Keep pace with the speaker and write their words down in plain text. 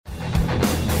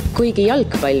Kuigi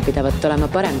jalgpall pidavat olema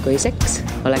parem kui seks,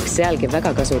 oleks sealgi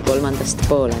väga kasu kolmandast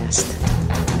poolajast.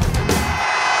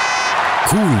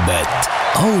 Kuulbet,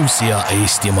 aus ja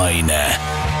eestimaine.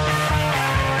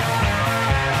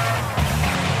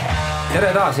 Tere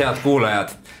taas, head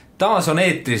kuulajad! Taas on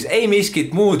eetris ei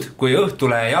miskit muud kui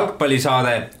Õhtulehe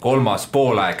jalgpallisaade kolmas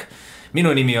poolaeg.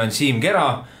 Minu nimi on Siim Kera.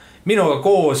 Minuga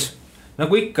koos,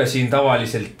 nagu ikka siin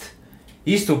tavaliselt,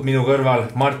 istub minu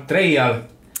kõrval Mart Reial.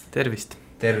 Tervist!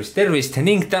 Tervist!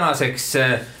 Ning tänaseks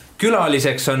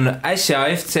külaliseks on äsja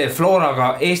FC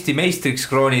Floraga Eesti meistriks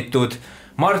kroonitud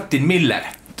Martin Miller.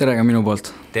 Tere ka minu poolt!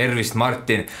 Tervist,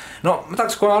 Martin! No, ma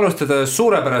tahaks kohe alustada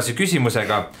suurepärase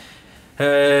küsimusega.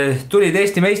 Tulid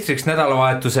Eesti meistriks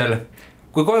nädalavahetusel.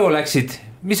 Kui koju läksid,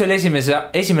 mis oli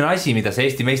esimene asi, mida sa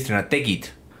Eesti meistrina tegid?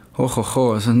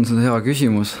 See on hea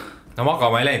küsimus. No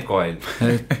magama ei läinud kohe.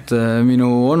 Et minu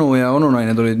onu ja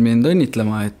onunaine tulid mind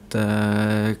õnnitlema, et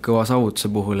kõva saavutuse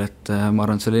puhul, et ma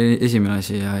arvan, et see oli esimene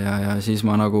asi ja siis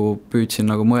ma nagu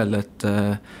püüdsin nagu mõelda,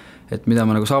 et mida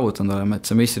me nagu saavutanud oleme, et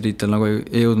see meistritiitel nagu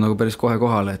ei jõudnud nagu päris kohe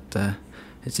kohale, et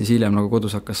siis hiljem nagu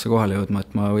kodus hakkas see kohale jõudma,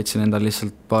 et ma võtsin endal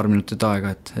lihtsalt paar minutit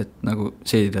aega, et nagu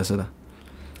seedida seda.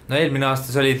 No eelmine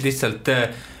aasta sa olid lihtsalt,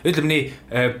 ütleme nii,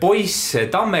 poiss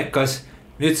Tammekas,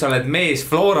 nüüd sa oled mees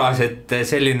Floras, et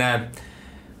selline,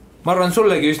 ma arvan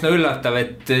sullegi üsna üllatav,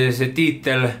 et see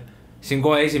tiitel siin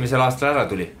kohe esimesel aastal ära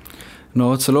tuli. No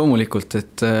otse loomulikult,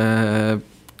 et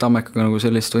Tammekaga nagu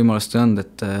sellist võimalust ei olnud,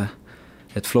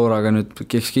 et Floraga nüüd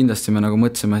kindlasti me nagu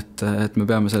mõtlesime, et me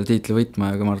peame selle tiitli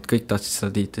võitma ja ma arvan, et kõik tahtsid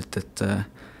seda tiitlit,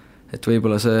 et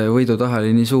võib-olla see võidutahe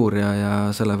oli nii suur ja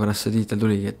sellepärast see tiitel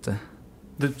tuligi, et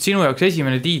sinu jaoks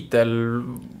esimene tiitel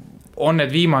on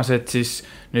need viimased siis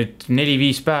nüüd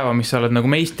 4-5 päeva, mis sa oled nagu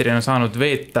meistrina saanud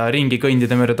veeta, ringi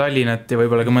kõndida mööda Tallinnat ja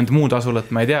võib-olla ka mõnda muud asulat,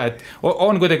 ma ei tea, et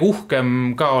on kuidagi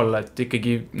uhkem ka olla, et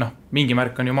ikkagi mingi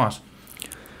märk on ju maas.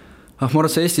 Ma arvan,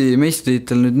 see Eesti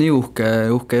meistritiitel nüüd nii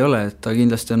uhke ei ole, et ta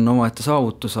kindlasti on omaette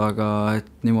saavutus, aga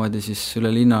et niimoodi siis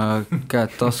üle linna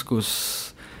käed taskus,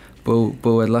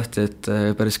 põued lahti, et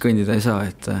päris kõndida ei saa,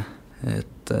 et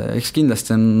eks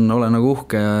kindlasti ole nagu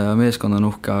uhke ja meeskond on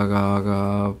uhke, aga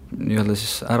nii-öelda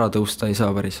siis ära tõusta ei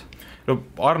saa päris. No,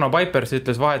 Arno Paipers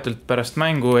ütles vahetult pärast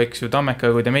mängu, eks ju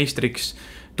Tammekaga, kui te meistriks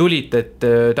tulid, et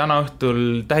täna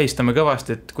õhtul tähistame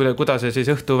kõvasti, et kuidas see siis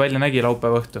õhtu välja nägi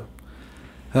laupäeva õhtu?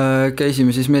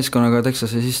 Käisime siis meeskonnaga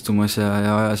Texases istumas ja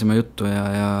ajasime juttu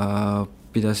ja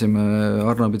pidasime,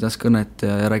 Arno pidas kõnet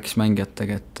ja rääkis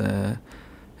mängijatega,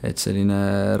 et selline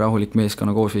rahulik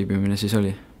meeskonna koosviibimine siis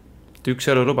oli. Üks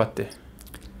elu lubati?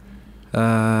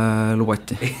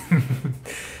 Lubati.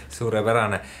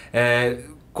 Suurepärane.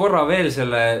 Korra veel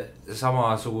selle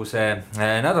samasuguse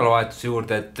nädalavahetuse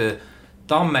juurde, et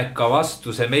Tammeka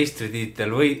vastu see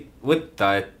meistritiitel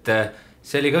võtta, et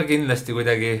see oli ka kindlasti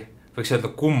kuidagi võiks öelda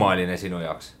kummaline sinu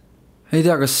jaoks? Ei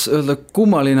tea, kas öelda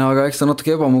kummaline, aga eks ta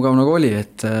natuke ebamugav nagu oli,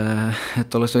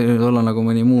 et oleks võinud olla nagu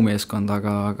mõni muu meeskond,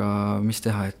 aga mis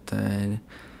teha,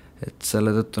 et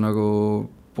selle tõttu nagu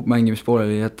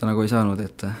mängimispooleli jätta nagu ei saanud,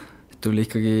 et tuli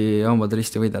ikkagi hambad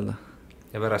risti võidelda.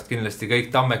 Ja pärast kindlasti kõik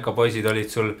Tammeka poisid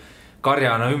olid sul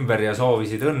karjana ümber ja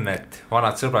soovisid õnne, et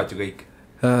vanad sõbrad ju kõik.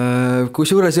 Kui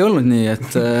suures ei olnud nii,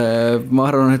 et ma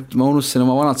arvan, et ma unustasin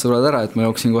oma vanad sõbrad ära, et ma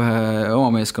jooksin kohe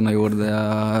oma meeskonna juurde ja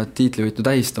tiitlivõitu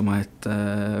tähistama, et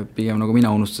pigem nagu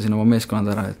mina unustasin oma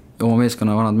meeskonnad ära, et oma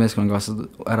meeskonna, vanad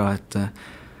meeskonnakaaslased ära, et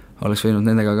oleks võinud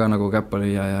nendega ka nagu käppa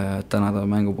lüüa ja tänada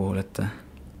mängu puhul, et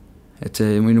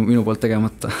see minu poolt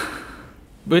tegemata.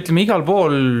 Ütleme, igal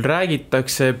pool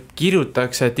räägitakse,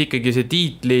 kirjutakse, et ikkagi see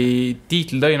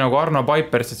tiitli tõi nagu Arno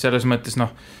Paipers, et selles mõttes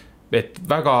et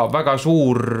väga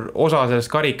suur osa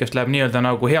sellest karikast läheb nii-öelda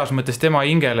nagu heas mõttes tema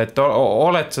hingel, et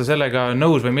oled sa sellega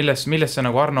nõus või milles see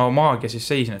nagu Arno maagia siis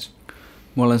seisnes?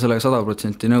 Ma olen sellega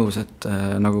 100% nõus, et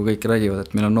nagu kõik räägivad,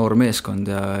 et meil on noor meeskond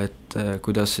ja et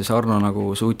kuidas siis Arno nagu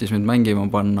suutis mind mängima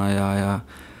panna ja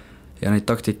neid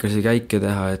taktikalisi käike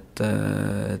teha, et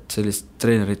sellist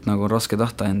treenerit nagu on raske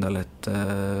tahta endale, et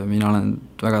mina olen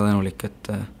väga tänulik,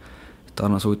 et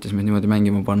Arno suutis meid niimoodi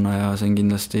mängima panna ja see on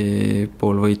kindlasti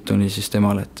pool võitu nii siis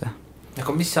temale, et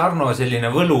aga mis see Arno selline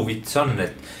võluvits on,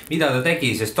 et mida ta tegi,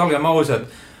 sest olgem ausad,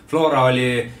 Flora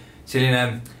oli selline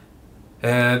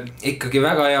ikkagi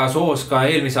väga hea soos ka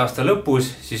eelmise aasta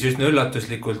lõpus, siis üsna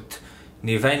üllatuslikult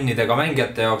nii fännidega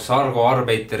mängijate jaoks Argo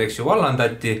Arbeiter, eks ju,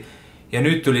 vallandati ja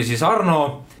nüüd tuli siis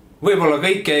Arno, võib-olla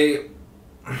kõik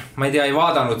ma ei tea, ei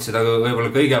vaadanud seda võib-olla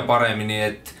kõige paremini,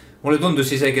 et mulle tundus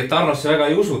isegi, et Arnosse väga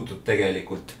ei usutud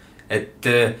tegelikult, et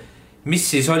mis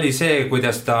siis oli see,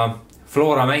 kuidas ta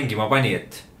Flora mängima pani,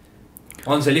 et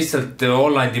on see lihtsalt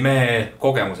Hollandi mehe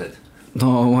kogemused? no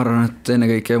ma arvan, et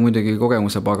ennekõike muidugi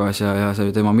kogemuse pagas ja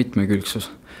see tema mitmekülgsus,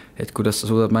 et kuidas ta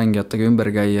suudab mängijatega ümber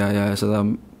käia ja seda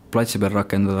platsi peal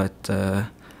rakendada, et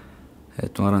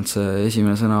ma arvan, et see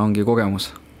esimene sõna ongi kogemus.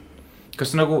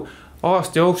 Kas nagu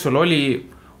aasta jooksul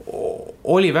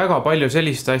oli väga palju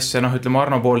sellist asja, ütleme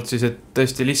Arno poolt siis, et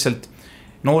tõesti lihtsalt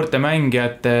noorte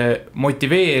mängijate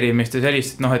motiveerimist ja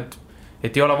sellist,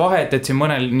 et ei ole vahet, et siin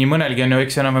nii mõnelgi on ju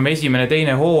üks enam esimene,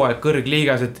 teine hooaeg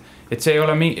kõrgliigas, et see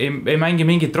ei mängi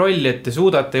mingit rolli, et te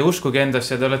suudate ja uskuge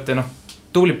endasse, te olete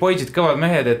tublid poisid, kõvad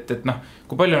mehed, et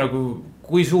kui palju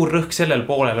kui suur rõhk sellel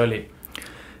poolel oli?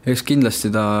 Eks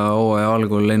kindlasti ta hooaja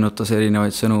algul lennutas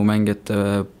erinevaid sõnu mängijate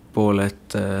poole,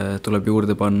 et tuleb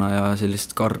juurde panna ja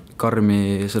sellist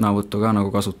karmi sõnavõttu ka nagu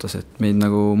kasutas, et meid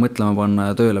nagu mõtlema panna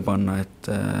ja tööle panna, et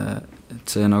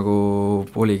see nagu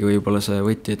oligi võib-olla see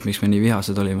võti, et miks me nii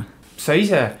vihased olime. Sa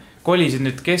ise kolisid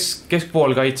nüüd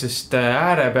keskpoolkaitsest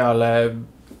ääre peale,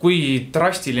 kui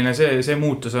drastiline see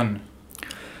muutus on?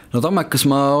 No Tammekas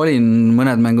ma olin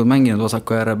mõned mängud mänginud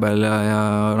vasaku ääre peal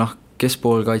ja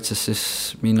keskpoolkaitses siis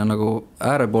minna nagu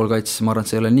äärepoolkaitses, ma arvan, et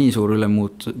see ei ole nii suur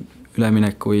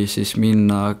üleminek, kui siis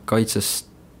minna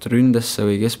kaitsest ründesse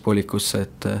või keskpoolikusse,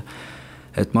 et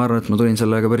ma arvan, et ma tulin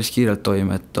sellega päris kiirelt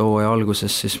toime, et hooaja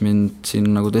alguses siis mind siin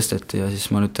nagu tõsteti ja siis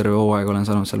ma nüüd terve hooaeg olen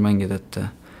saanud seal mängida, et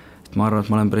ma arvan, et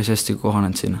ma olen päris hästi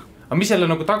kohanenud sinna. Aga mis selle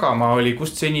nagu tagamaa oli,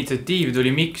 kust see initsiatiiv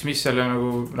tuli, miks selle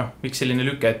nagu, miks selline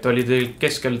lüke, et oli teil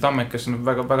keskel Tammekas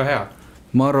väga, väga hea?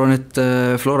 Ma arvan, et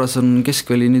Floras on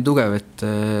keskväli nii tugev, et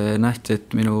nähti,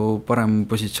 et minu parem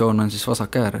positsioon on siis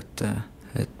vasak äär, et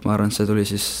ma arvan, et see tuli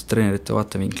siis treenerite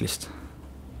vaatevinklist.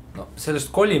 No, sellest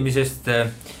kolimisest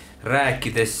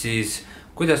rääkides siis,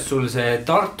 kuidas sul see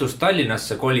Tartust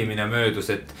Tallinnasse kolimine möödus,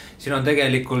 et siin on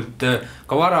tegelikult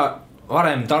ka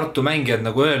varem Tartu mängijad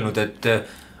nagu öelnud, et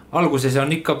alguses on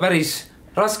ikka päris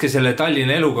raske selle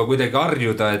Tallinna eluga kuidagi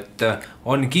harjuda, et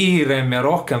on kiirem ja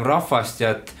rohkem rahvast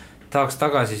ja et tahaks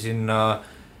tagasi sinna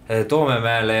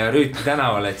Toomemäele ja Rüütli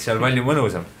tänavale, et seal palju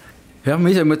mõnusam. Jah, ma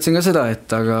ise mõtlesin ka seda,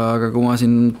 et aga kui ma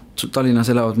siin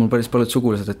Tallinnas elavad mul päris paljud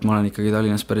sugulased, et ma olen ikkagi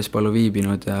Tallinnas päris palju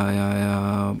viibinud ja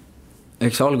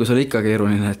eks see algus oli ikka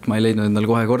keeruline, et ma ei leidnud endal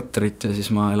kohe korterit ja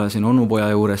siis ma elasin onupoja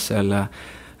juures seal ja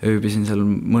ööbisin seal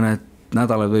mõned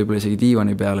nädalad võib-olla isegi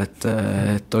diivani peal,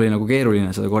 et oli nagu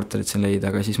keeruline seda korterit siin leida,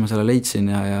 aga siis ma selle leidsin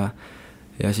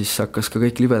ja siis hakkas ka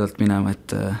kõik libedalt minema,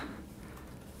 et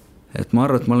ma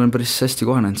arvan, et ma olen päris hästi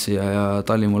kohanenud siia ja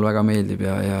Tallinn mul väga meeldib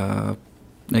ja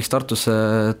eks Tartusse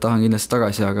tahan kindlasti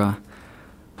tagasi, aga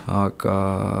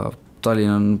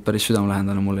Tallinn on päris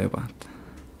südamelähendane mulle juba.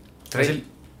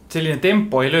 Selline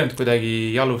tempo ei löönud kuidagi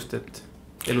jalust, et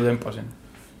elutempo siin?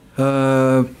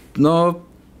 No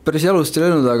päris jalust ei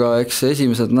löönud, aga eks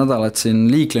esimesed nädalad siin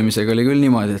liiklemisega oli küll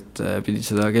niimoodi, et pidid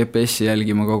seda GPS-i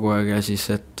jälgima kogu aeg ja siis,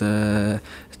 et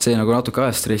see nagu natuke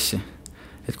ajas stressi,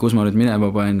 et kus ma nüüd minema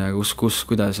panen ja kus,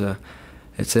 kuidas ja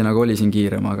et see nagu oli siin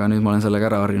kiirem, aga nüüd ma olen sellega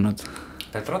ära harjunud.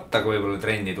 Pead rattaga võib-olla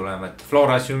trenni tulema, et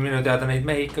Floras ju minu teada neid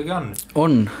mehi ikkagi on.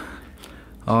 On,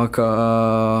 aga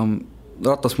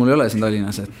ratast mul ei ole siin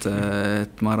Tallinnas, et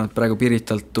ma arvan, et praegu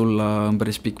Piritalt tulla on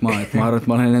päris pikk maa, et ma arvan, et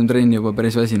ma olen ennem trenni juba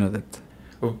päris väsinud, et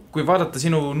kui vaadata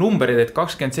sinu numberid, et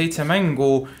 27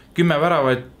 mängu, 10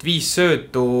 väravat, 5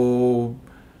 söötu,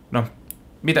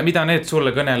 mida need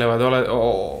sulle kõnelevad?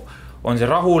 On see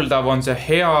rahuldav, on see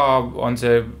hea, on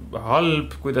see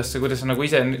halb, kuidas sa nagu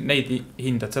ise neid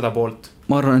hindad seda poolt?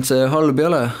 Ma arvan, et see halb ei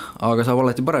ole, aga saab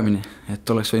alati paremini, et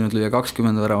oleks võinud lüüa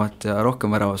 20 väravat ja rohkem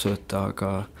värava sööta,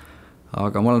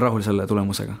 aga ma olen rahul selle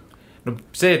tulemusega. No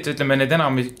see, et ütleme need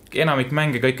enamik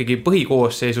mänge ka ikkagi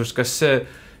põhikoosseisus, kas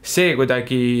see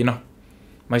kuidagi,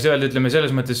 ma ei saa öelda, ütleme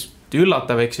selles mõttes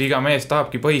üllatav, eks iga mees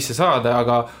tahabki põhisse saada,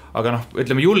 aga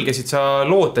ütleme julgesid sa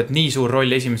loota, et nii suur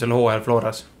roll esimesel hooajal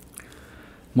Floras?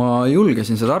 Ma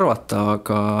julgesin seda arvata,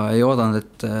 aga ei oodanud,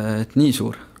 et nii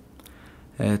suur.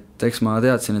 Et eks ma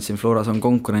teadsin, et siin Floras on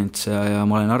konkurents ja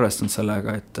ma olen arvestanud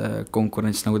sellega, et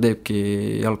konkurents nagu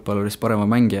teebki jalgpallurist parema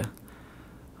mängija.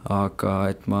 Aga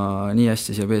et ma nii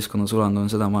hästi siia meeskonda sulandun,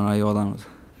 seda ma ei oodanud.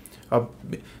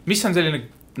 Mis on selline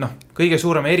kõige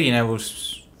suurem erinevus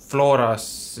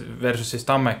Floras versus siis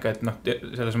Tammeka, et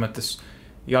selles mõttes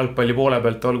jalgpalli poole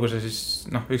pealt olgu see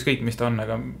siis ükskõik mis ta on,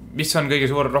 aga mis on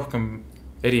kõige rohkem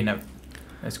erinev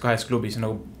näiteks kahes klubis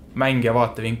nagu mängija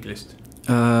vaatevinklist?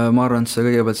 Ma arvan, et see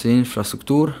kõigepealt see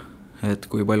infrastruktuur, et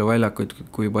kui palju väljakuid,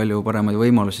 kui palju paremaid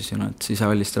võimalusi siin on, et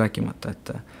sisehallist rääkimata,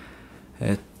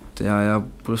 et ja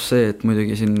pluss see, et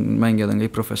muidugi siin mängijad on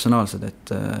kõik professionaalsed,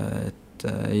 et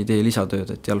ei tee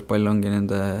lisatööd, et jalgpall ongi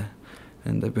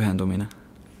nende pühendumine.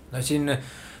 No siin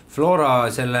Flora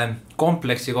selle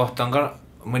kompleksi kohta on ka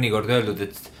mõnikord öeldud,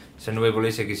 et see on võib-olla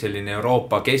isegi selline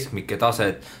Euroopa keskmike tase,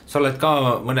 et sa oled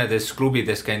ka mõnedes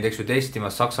klubides käinud, eks ju,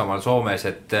 testimas Saksamaal, Soomes,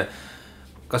 et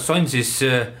kas on siis,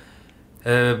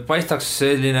 paistaks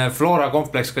selline Flora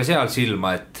kompleks ka seal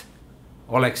silma, et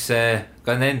oleks see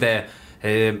ka nende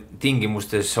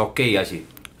tingimustes okei asi?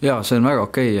 Jaa, see on väga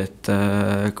okei, et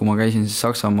kui ma käisin siis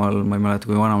Saksamaal, ma ei mäleta,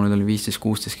 kui vana ma nüüd olin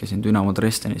 15-16, käisin Dynamo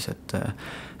Dresdenis,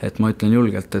 et ma ütlen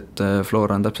julgelt, et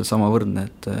Flora on täpselt sama võrdne,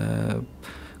 et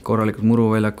korralikud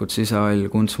muruväljakud, sisehall,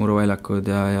 kuntsmuruväljakud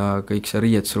ja kõik see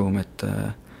riietusruum, et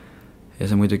ja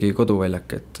see muidugi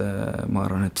koduväljak, et ma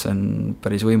arvan, et see on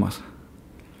päris võimas.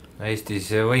 Eestis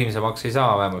võimsamaks ei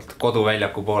saa vähemalt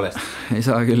koduväljaku poolest. Ei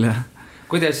saa küll, jah.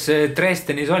 Kuidas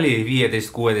Dresdenis oli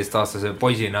 15-16 aastase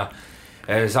poisina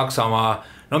Saksamaa,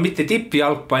 no mitte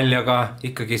tippjalgpalli, aga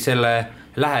ikkagi selle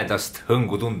lähedast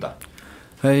hõngu tunda?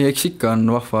 Ei, eks ikka on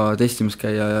vahva testimas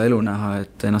käia ja elu näha,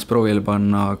 et ennast proovile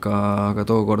panna, aga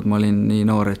tookord ma olin nii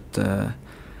noor,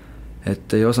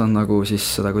 et ei osanud nagu siis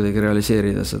seda kuidagi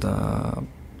realiseerida,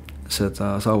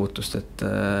 seda saavutust, et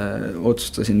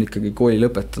otsustasin ikkagi kooli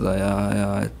lõpetada ja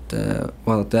et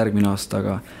vaadata järgmine aasta,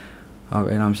 aga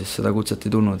enam siis seda kutset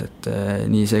ei tulnud, et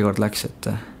nii seekord läks,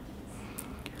 et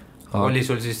oli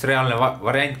sul siis reaalne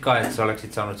variant ka, et sa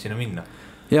oleksid saanud sinna minna?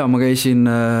 Jaa, ma käisin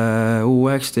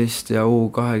U19 ja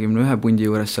U21 pundi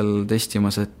juures seal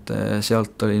testimas, et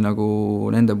sealt oli nagu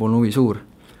nende poolne huvi suur.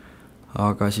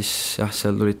 Aga siis jah,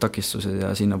 seal tulid takistused ja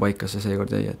sinna paika see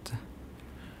seekord jäi, et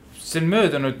see on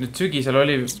möödunud nüüd sügisel,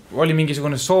 oli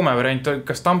mingisugune Soome variant,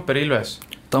 kas Tampere Ilves?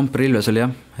 Tampere Ilves oli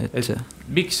jah. Et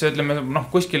miks, ütleme,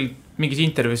 kuskil mingis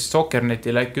intervjuus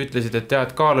Sokkernetile äkki ütlesid, et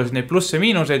tead, kaalusid neid plusse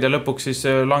miinuseid ja lõpuks siis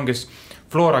langes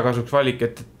Flora kasuks valik,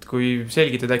 et kui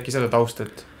selgitad äkki seda taust,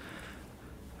 et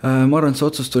ma arvan, et see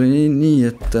otsus tuli nii,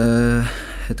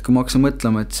 et kui ma hakkasin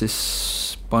mõtlema, et siis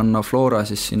panna Flora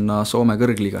siis sinna Soome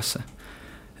kõrgligasse,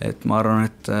 et ma arvan,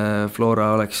 et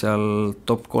Flora oleks seal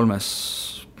top 3,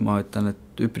 ma ütlen,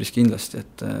 et üpris kindlasti,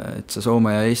 et see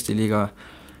Soome ja Eesti liiga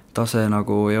tase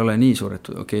nagu ei ole nii suur, et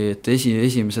okei, et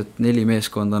esimesed 4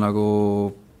 meeskonda nagu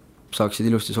saaksid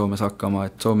ilusti Soomes hakkama,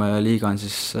 et Soome liiga on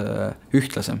siis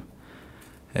ühtlasem.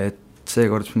 Et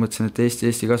seekord ma mõtlesin, et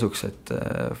Eesti kasuks, et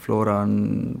Flora on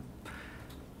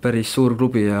päris suur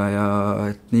klubi ja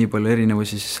et nii palju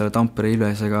erinevusi siis selle Tampere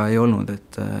Ilvesega ei olnud,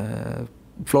 et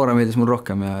Flora meeldis mul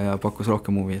rohkem ja pakkus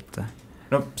rohkem huvi, et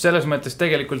no selles mõttes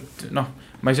tegelikult, ma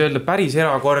ei saa öelda päris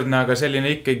erakordne, aga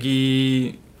selline ikkagi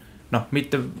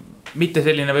mitte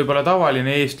selline võib-olla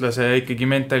tavaline eestlase ikkagi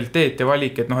mentaliteet ja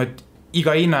valik, et et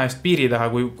iga hinna eest piiri taha,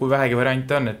 kui vähegi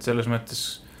variante on, et selles mõttes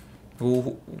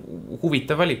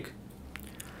huvitav valik.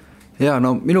 Ja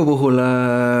no minu puhul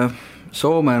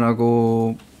Soome nagu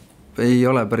ei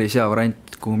ole päris hea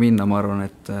variant, kuhu minna, ma arvan,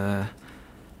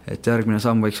 et järgmine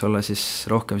samm võiks olla siis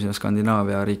rohkem sinna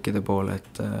Skandinaavia riikide poole,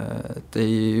 et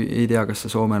ei tea, kas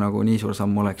see Soome nagu nii suur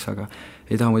samm oleks, aga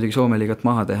ei taha muidugi Soome liigat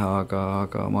maha teha,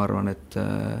 aga ma arvan,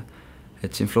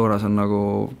 et siin Floras on nagu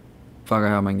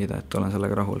väga hea mängida, et olen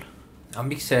sellega rahul. Aga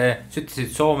miks sa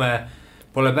ütlesid, Soome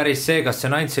pole päris see, kas see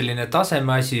on ainult selline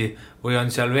taseme asi või on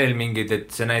seal veel mingid,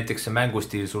 et see näiteks see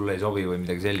mängustiil sulle ei sobi või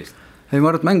midagi sellist? Ei, ma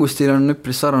arvan, et mängustiil on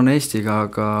üpris sarnane Eestiga,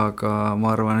 aga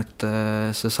ma arvan, et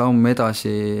see samm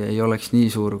edasi ei oleks nii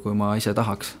suur, kui ma ise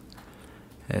tahaks.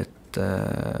 Et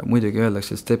muidugi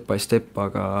öeldakse step by step,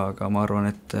 aga ma arvan,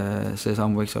 et see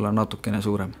samm võiks olla natukene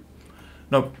suurem.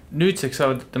 No nüüdseks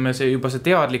ütleme, juba see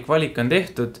teadlik valik on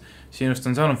tehtud, sinust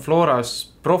on saanud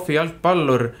Floras profi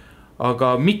jalgpallur,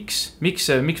 aga miks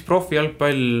profi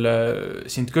jalgpall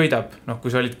sind köidab?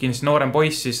 Kui sa olid kindlasti noorem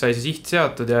poiss, siis sai see siht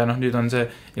seatud ja nüüd on see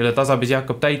tasapisi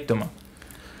hakkab täituma.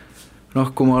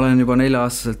 Kui ma olen juba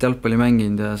 4-aastaselt jalgpalli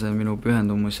mänginud ja see on minu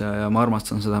pühendumus ja ma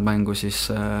armastan seda mängu, siis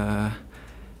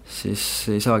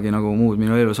ei saagi nagu muud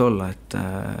minu elus olla,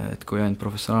 et kui ainult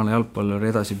professionaalne jalgpallur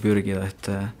edasi pürgida,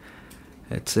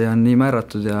 et see on nii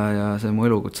määratud ja see on mu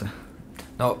elukutse.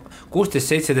 No 16,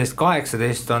 17,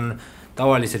 18 on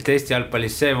tavaliselt Eesti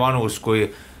jalgpallis see vanus, kui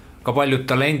ka paljud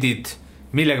talendid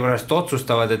millegi pärast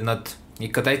otsustavad, et nad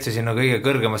ikka täitsa sinna kõige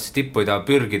kõrgemasse tippu ei taha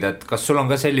pürgida, et kas sul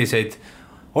on ka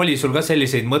oli sul ka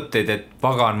selliseid mõtteid, et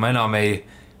pagan enam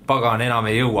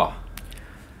ei jõua?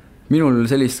 Minul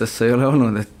sellist asja ei ole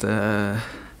olnud, et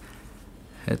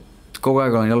kogu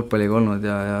aeg olen jalgpalliga olnud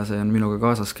ja see on minuga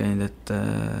kaasas käinud,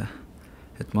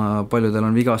 et ma paljudel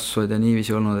on vigastused ja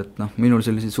niiviisi olnud, et minul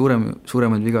selliseid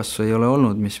suuremaid vigastusi ei ole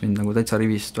olnud, mis mind nagu täitsa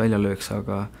rivist välja lööks,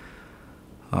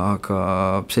 aga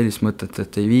sellist mõtet,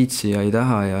 et ei viitsi ja ei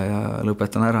taha ja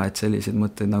lõpetan ära, et selliseid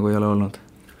mõtteid nagu ei ole olnud.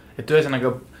 Et ühesõnaga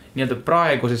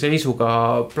praeguse seisuga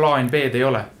plaan B-d ei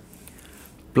ole?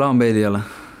 Plaan B-d ei ole.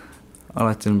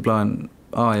 Alati on plaan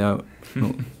ja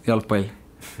no, jalgpall.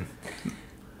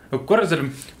 Korra selle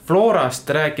Florast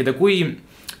rääkida,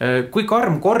 kui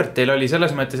karm kord teil oli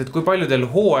selles mõttes, et kui palju teil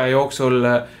hooaja jooksul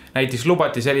näiteks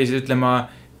lubati selliseid, ütlema,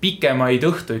 pikemaid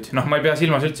õhtuid, noh, ma ei pea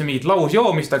silmas üldse mingit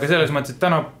lausjoomist, aga selles mõttes, et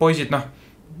täna poisid, noh,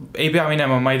 ei pea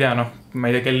minema, ma ei tea,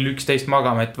 kell 11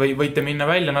 magama, et võite minna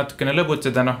välja natukene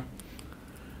lõbutseda, noh,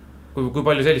 kui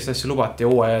palju sellist asja lubati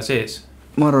hooaja sees?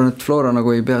 Ma arvan, et Flora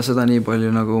nagu ei pea seda nii palju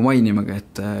nagu mainimagi,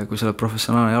 et kui sa oled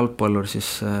professionaalne jalgpallur,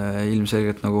 siis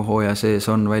ilmselgelt nagu hooaja sees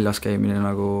on väljas käimine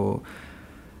nagu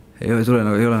ei ole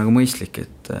nagu mõistlik,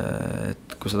 et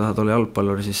kui sa tahad olla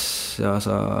jalgpallur, siis ja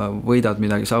sa võidad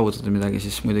midagi, saavutad midagi,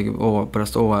 siis muidugi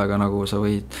pärast hooajaga nagu sa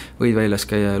võid väljas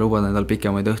käia ja lubada endal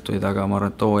pikemaid õhtuid, aga ma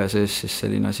arvan, et hooaja sees siis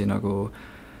selline asi nagu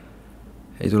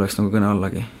ei tuleks nagu kõne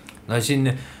allagi. No siin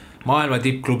maailma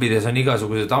tippklubides on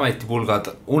igasugused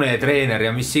ametipulgad, unetreener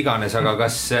ja mis iganes, aga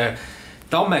kas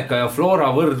Tammeka ja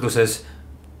Flora võrdluses,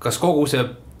 kas kogu see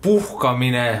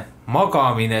puhkamine,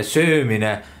 magamine,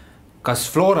 söömine, kas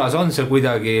Floras on see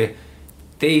kuidagi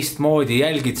teistmoodi,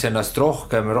 jälgid sa ennast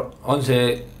rohkem, on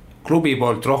see klubi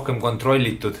poolt rohkem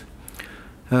kontrollitud?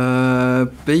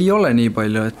 Ei ole nii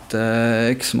palju, et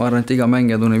eks ma arvan, et iga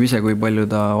mängija tunneb ise, kui palju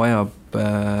ta vajab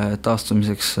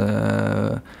taastumiseks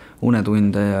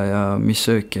unetunde ja mis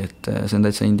sööki, et see on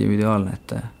täitsa individuaalne,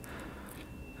 et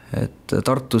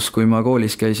Tartus, kui ma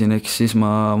koolis käisin, eks siis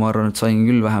ma arvan, et sain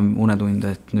küll vähem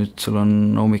unetunde, et nüüd sul on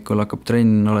hommikul hakkab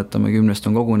trenn, oletame 10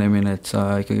 on kogunemine, et sa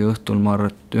ikkagi õhtul, ma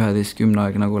arvan, et 11-10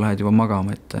 aeg nagu lähed juba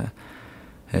magama, et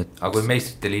aga kui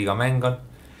meistrite liiga mäng on?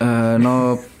 No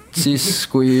siis,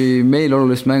 kui meil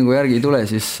olulist mängu järgi ei tule,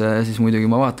 siis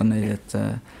muidugi ma vaatan neid,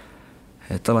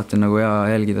 et alati on nagu hea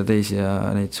jälgida teisi ja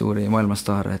neid suuri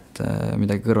maailmastaare, et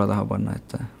midagi kõrva taha panna,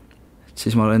 et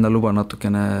siis ma endal luban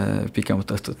natukene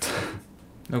pikemat õhtut.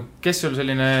 No kes sul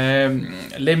selline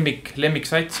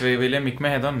lemmiksats või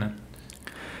lemmikmehed on?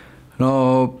 No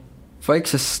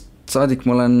väiksest saadik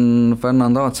ma olen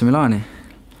Fernando AC Milani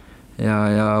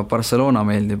ja Barcelona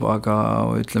meeldib, aga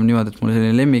ütleme niimoodi, et mul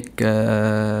selline lemmik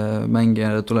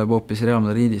mängija tuleb hoopis Real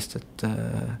Madridist,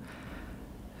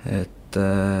 et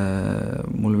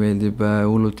mul meeldib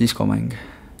hullult diskomäng,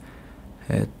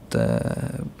 et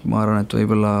ma arvan, et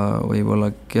võib-olla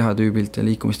kehatüübilt ja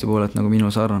liikumiste poolelt nagu minu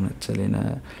sarnane, et selline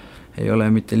ei ole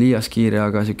mitte liias kiire,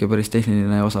 aga siuke päris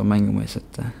tehniline osa mängumees,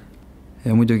 et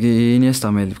ja muidugi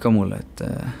Iniesta meeldib ka mulle,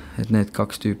 et need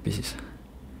kaks tüüpi siis.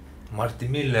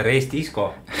 Martin Miller, Eesti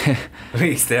Isko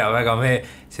võiks teha väga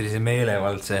sellise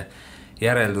meelevaldse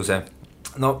järelduse.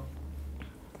 No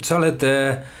sa oled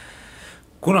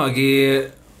kunagi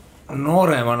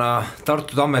nooremana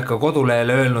Tartu Tammeka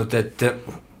kodulehele öelnud, et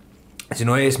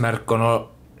sinu eesmärk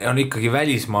on ikkagi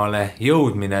välismaale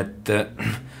jõudmine, et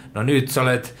no nüüd sa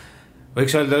oled,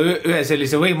 võiks öelda, ühe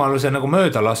sellise võimaluse nagu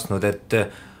mööda lasknud, et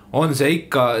on see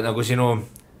ikka nagu sinu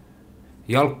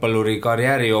jalgpalluri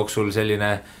karjääri jooksul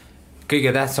selline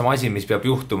kõige tähtsam asi, mis peab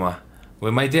juhtuma,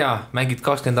 või ma ei tea, mängid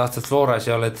 20 aastat Floras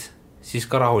ja oled siis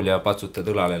ka rahul ja patsutad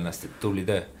õlale ennast, et tubli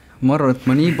töö? Ma arvan, et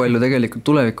ma nii palju tegelikult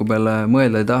tuleviku peale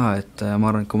mõelda ei taha, et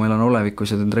ma arvan, et kui meil on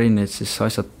olevikus ja treenid, siis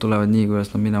asjad tulevad nii, kuidas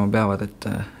nad minema peavad,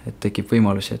 et tekib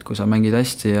võimalusi, et kui sa mängid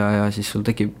hästi ja siis sul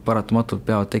tekib paratamatult,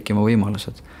 peavad tekkima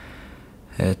võimalused.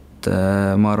 Et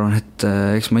ma arvan, et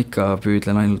eks ma ikka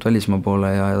püüdlen ainult välismaa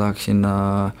poole ja tahaks sinna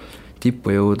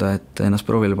tippu jõuda, et ennast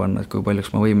proovile panna, et kui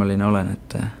paljuks ma võimeline olen,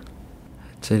 et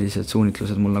sellised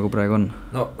suunitlused mul nagu praegu on.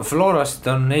 No Florast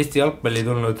on Eesti jalgpalli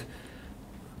tulnud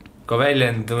ka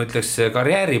väljend, ma ütleks,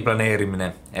 karjääri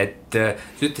planeerimine, et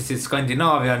sa ütlesid,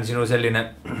 Skandinaavia on sinu selline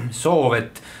soov,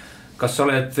 et kas sa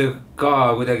oled ka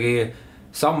kuidagi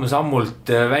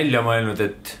samm-sammult välja mõelnud,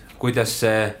 et kuidas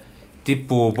see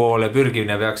tipu poole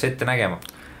pürgimine peaks ette nägema?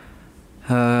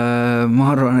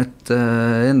 Ma arvan, et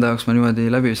enda jaoks ma niimoodi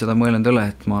läbi seda mõelnud ei ole,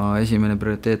 et ma esimene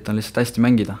prioriteet on lihtsalt hästi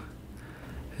mängida,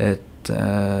 et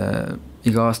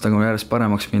iga aastaga on järjest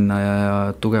paremaks minna ja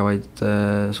tugevaid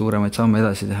suuremaid samme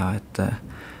edasi teha,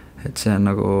 et see on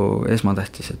nagu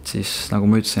esmatähtis, et siis nagu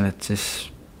ma ütlesin, et siis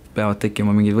peavad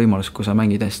tekkima mingid võimalused, kui sa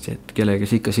mängid hästi, et kellega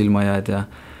sa ikka silma jääd ja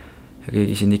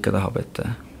keegi sind ikka tahab, et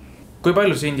kui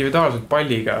palju sa individuaalselt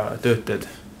palliga töötad?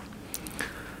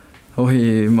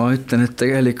 Ma ütlen, et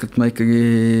tegelikult ma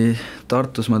ikkagi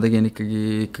Tartus ma tegin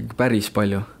ikkagi päris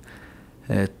palju,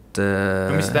 et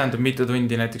no mis tähendab mitu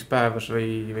tundi näiteks päevas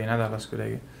või nädalas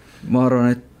kuidagi? Ma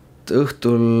arvan, et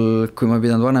õhtul, kui ma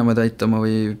pidanud vanemaid aitama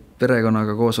või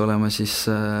perekonnaga koos olema, siis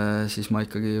ma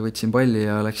ikkagi võtsin palli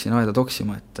ja läksin aeda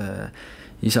toksima, et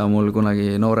isa mul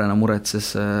kunagi noorena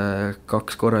muretses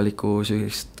 2 korralikku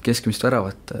keskmist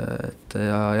väravat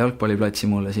ja jalgpalliplatsi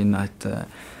mulle sinna,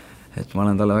 et ma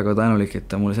olen talle väga tänulik, et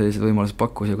ta mulle sellised võimalused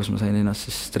pakkus ja kus ma sain ennast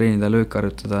siis treenida, löök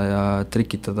harjutada ja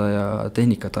trikitada ja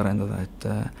tehnikat arendada,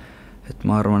 et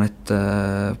ma arvan, et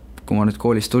kui ma nüüd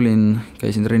koolist tulin,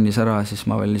 käisin trennis ära, siis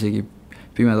ma veel isegi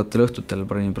pimedatel õhtutel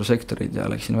panin prožektorid ja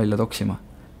läksin välja toksima.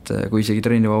 Et kui isegi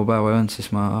trennivaba päeva ei olnud, siis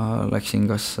ma läksin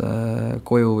kas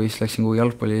koju või siis läksin kuhugi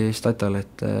jalgpallistatale,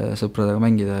 et sõpradega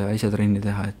mängida ja ise trenni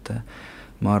teha, et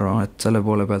ma arvan, et selle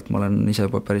poole pealt ma olen ise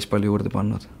päris palju juurde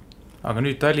pannud. Aga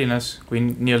nüüd Tallinnas, kui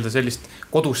nii-öelda sellist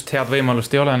kodust head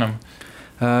võimalust ei ole enam?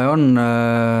 On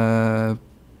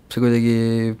see kuidagi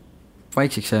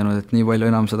vaiksiks jäänud, et nii palju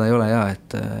enam seda ei ole ja,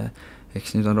 et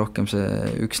eks nüüd on rohkem see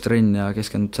üks trenn ja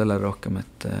keskendud sellele rohkem,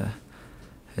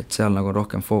 et seal nagu on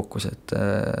rohkem fookus, et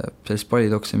sellist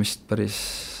pallitoksimist päris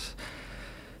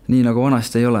nii nagu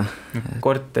vanasti ei ole.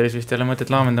 Korteris vist ei ole mõtet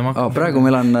laamendama hakkama? Praegu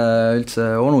meil on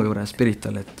üldse onu juures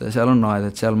Spirital, et seal on aed,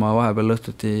 et seal ma vahepeal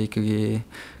õhtuti ikkagi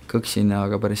kõksin,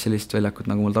 aga päris sellist väljakut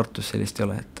nagu mul Tartus sellist ei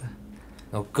ole, et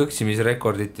no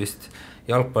kõksimisrekordit vist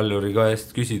jalgpalluri ka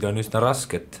eest küsida on üsna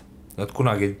raske, et nad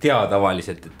kunagi ei tea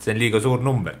tavaliselt, et see on liiga suur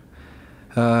number.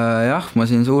 Jah, ma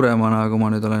siin suuremana, kui ma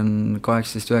nüüd olen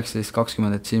 18, 19,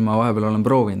 20, et siin ma vahepeal olen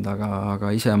proovinud,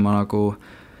 aga ise ma nagu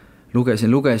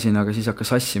lugesin, aga siis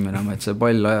hakkas sassi minema, et see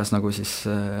pall ajas nagu siis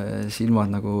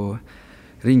silmad nagu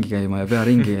ringi käima ja pea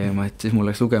ringi käima, et siis mul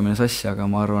läks lugemine sassi,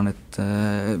 aga ma arvan, et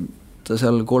ta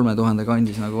seal 3000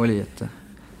 kandis nagu oli, et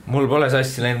mul pole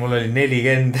sassi läinud, mul oli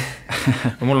 40.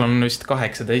 Mul on vist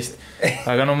 18,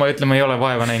 aga no ma ütleme, ei ole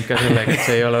vaeva näinud ka sellega, et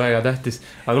see ei ole väga tähtis.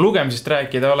 Aga lugemisest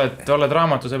rääkida, oled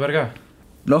raamatusõber ka?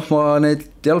 Noh, ma neid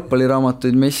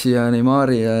jalgpalliraamatuid, Messi ja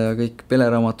Neymari ja kõik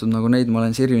peleraamatud, nagu neid ma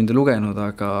olen sirvinud ja lugenud,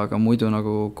 aga muidu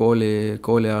nagu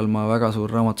kooli ajal ma väga suur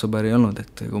raamatusõber ei olnud,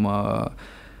 et kui ma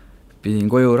pidin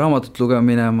koju raamatut lugema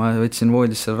minema, võtsin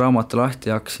voodis selle raamatu lahti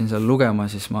ja hakkasin seal lugema,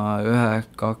 siis ma 1,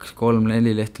 2, 3,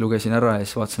 4 lehti lugesin ära ja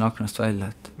siis vaatasin aknast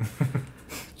välja, et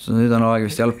nüüd on aeg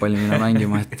vist jalgpalli minna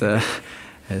mängima,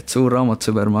 et suur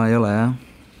raamatusõber ma ei ole, jah.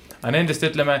 Aga nendest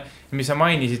ütleme, mis sa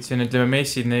mainisid siin, ütleme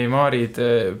Messid, Neymarid,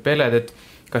 Peled, et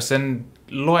kas see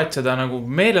loed seda nagu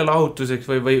meelelahutuseks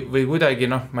või kuidagi,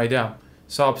 noh, ma ei tea,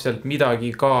 saab sealt midagi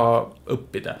ka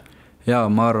õppida? Jaa,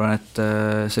 ma arvan, et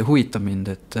see huvitab mind,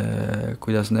 et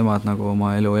kuidas nemad nagu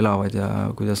oma elu elavad ja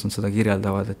kuidas nad seda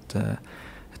kirjeldavad, et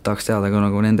tahaks teada ka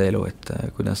nagu nende elu, et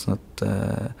kuidas nad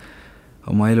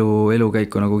oma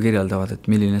elukäiku nagu kirjeldavad, et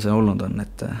milline see olnud on,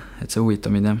 et see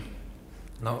huvitab mind, jah.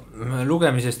 No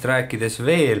lugemisest rääkides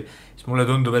veel, siis mulle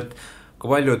tundub, et ka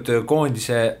paljud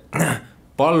koondise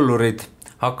pallurid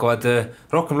hakkavad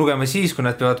rohkem lugema siis, kui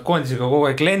nad peavad koondisega kogu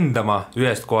aeg lendama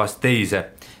ühest kohast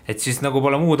teise. Et siis nagu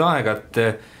pole muud aega, et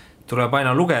tuleb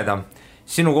aina lugeda.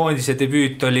 Sinu koondise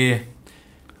debüüt oli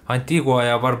Antigua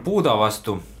ja Barbuda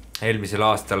vastu eelmisel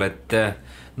aastal, et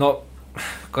no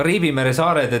Kariibi mere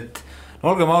saared, et no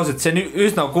olgem ausad, see on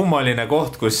üsna kummaline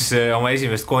koht, kus oma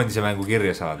esimest koondise mängu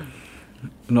kirja saada.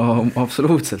 No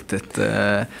absoluutselt, et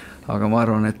aga ma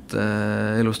arvan, et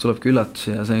elus tulebki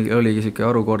üllatusi ja see oligi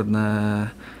selline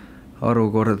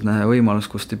arukordne võimalus,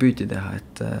 kus debüüti teha,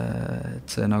 et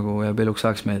see nagu jääb eluks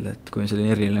ajaks meelde, et kui on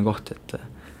selline eriline koht, et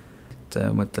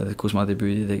mõtled, et kus ma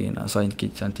debüüdi tegin, Saint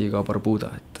Kitts, Antigua, Barbuda,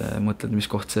 et mõtled, mis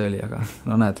koht see oli, aga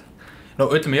no näed. No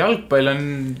ütleme, jalgpall on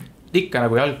ikka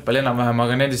nagu jalgpall enam-vähem,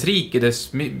 aga nendes riikides,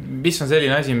 mis on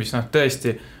selline asi, mis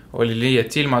tõesti oli nii,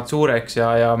 et silmad suureks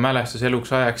ja mälestus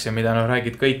eluks ajaks ja mida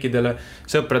räägid kõikidele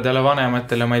sõpradele,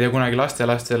 vanematele, ma ei tea, kunagi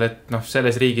lastelastele, et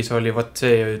selles riigis oli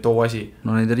see too asi.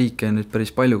 No neid riike on nüüd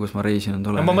päris palju, kus ma reisinud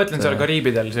olen. No ma mõtlen seal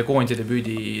Kariibidel see koondise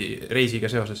debüüdi reisiga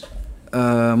seoses.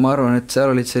 Ma arvan, et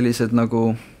seal olid sellised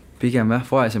nagu pigem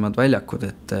vaesemad väljakud,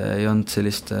 et ei olnud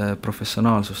sellist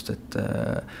professionaalsust, et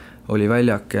oli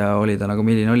väljak ja oli ta nagu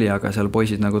milline oli, aga seal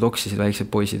poisid nagu toksisid, väiksed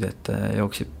poisid, et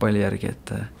jooksid palli järgi,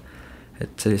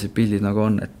 et sellised pildid nagu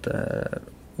on, et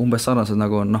umbes sarnased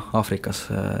nagu on Aafrikas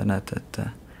näete,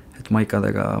 et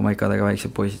maikadega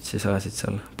väiksed poisid siis ajasid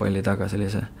seal palli taga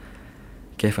sellise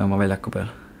kehvema väljaku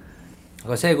peal.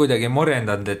 Aga see kuidagi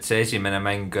morjendanud, et see esimene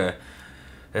mäng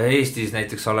Eestis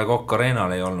näiteks A. Le Coq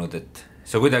Arenal ei olnud, et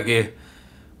see kuidagi,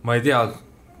 ma ei tea,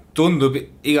 tundub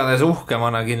igatahes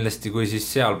uhkemana kindlasti kui siis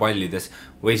seal pallides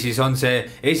või siis on see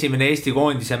esimene Eesti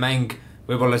koondise mäng,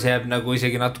 võib-olla see jääb nagu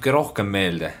isegi natuke rohkem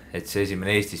meelde, et see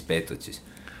esimene Eestis peetud siis.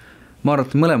 Ma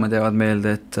arvan, et mõlemad jäävad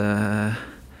meelde, et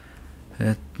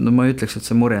no ma ütleks, et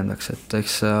see murjendaks, et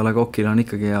eks A. Le Coqil on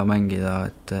ikkagi hea mängida,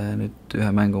 et nüüd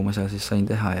ühe mängu ma seal siis sain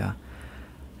teha ja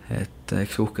et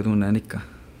eks uhke tunne on ikka.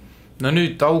 No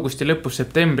nüüd augusti lõpus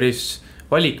septembris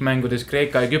valikmängudes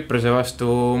Kreeka ja Küprose vastu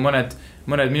mõned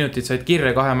minutid said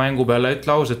kirre 2 mängu peale,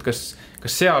 ütle ausalt, kas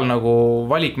kas seal nagu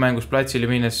valikmängus platsile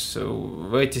minnes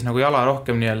võttis nagu jala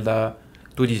rohkem nii-öelda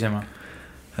tudisema?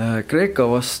 Kreeka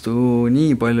vastu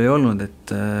nii palju ei olnud,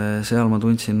 et seal ma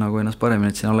tundsin nagu ennast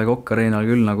paremini, et siin A. Le Coq Arena'l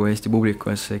küll nagu Eesti publiku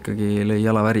ees ikkagi lõi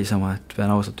jala värisema, et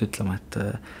pean ausalt ütlema, et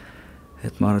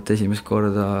ma arvan, et esimest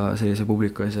korda sellise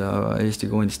publiku ees ja Eesti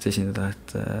koondist esindada,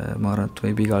 et ma arvan, et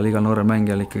võib igal noorel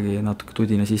mängijal ikkagi natuke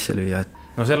tudina sisse lüüa.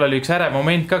 No seal oli üks äre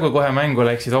moment ka, kui kohe mängu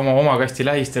läksid oma kasti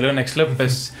lähistel, õnneks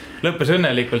lõppes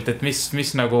õnnelikult, et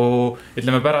mis nagu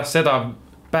ütleme pärast seda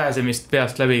pääsemist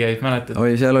peast läbi käid, mäletad?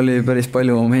 Seal oli päris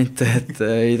palju momente, et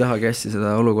ei tahagi hästi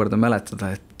seda olukorda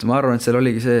mäletada, et ma arvan, et seal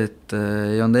oligi see, et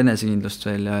ei olnud enesekindlust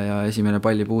veel ja esimene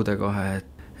pallipuude kohe,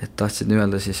 et tahtsid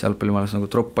nii-öelda siis jalgpallimaailmas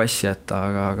nagu tropp passi jätta,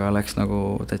 aga läks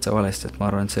nagu täitsa valesti, et ma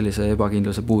arvan, et sellise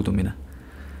ebakindluse puudumine.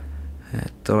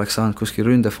 Et oleks saanud kuskil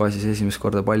ründefaasis esimest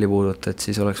korda palli puuduta, et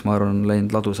siis oleks, ma arvan,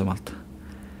 läinud ladusamalt.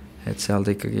 Et seal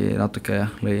ta ikkagi natuke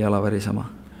lõi jala värisema.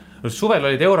 Suvel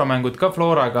olid euromängud ka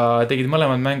Floraga, tegid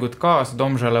mõlemad mängud kaasa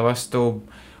Domžale vastu.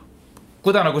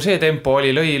 Kuda nagu see tempo oli,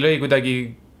 lõi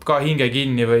kuidagi ka hinge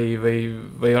kinni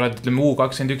või oled ütleme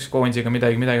U21 koondisega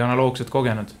midagi analoogset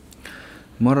kogenud?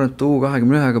 Ma arvan, et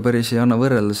U21-ga päris ei anna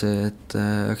võrrelda see, et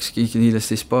hakkas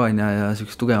kindlasti Hispaania ja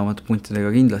sellised tugevamate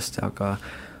puntidega kindlasti, aga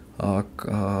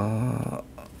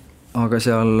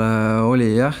seal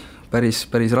oli jah, päris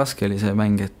raske oli see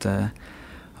mäng,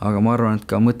 aga ma arvan, et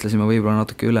ka mõtlesime võib-olla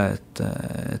natuke üle,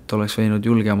 et oleks võinud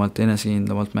julgemalt ja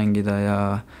enesekindlamalt mängida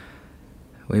ja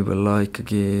võib-olla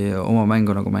ikkagi oma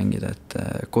mängu nagu mängida, et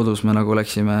kodus me nagu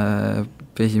läksime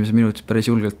esimese minutit päris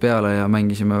julgelt peale ja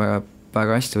mängisime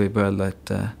väga hästi võib öelda, et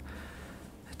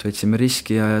võtsime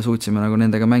riski ja suutsime nagu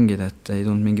nendega mängida, et ei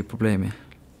tundnud mingit probleemi.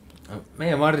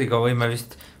 Meie Mardiga võime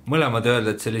vist mõlemad öelda,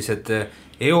 et sellised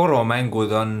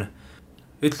euromängud on,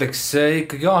 ütleks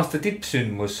ikkagi aasta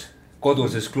tippsündmus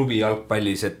koduses klubi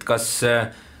jalgpallis, et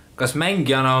kas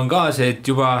mängijana on ka see, et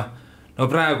juba no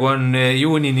praegu on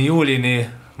juulini,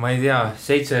 ma ei tea,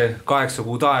 7-8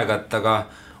 kuud aegat, aga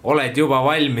oled juba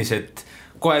valmis, et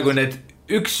kohe kui need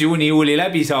 1 juuni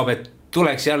läbi saab, et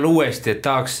tuleks jälle uuesti, et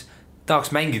tahaks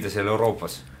mängida seal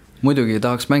Euroopas? Muidugi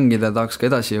tahaks mängida, tahaks ka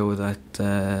edasi jõuda, et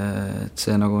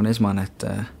see nagu on esmane,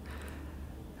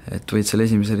 et võid selle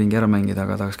esimese ringi ära mängida,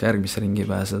 aga tahaks ka järgmisse ringi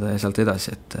pääseda ja sealt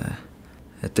edasi,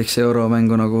 et eks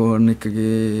euromängu nagu on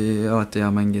ikkagi alati hea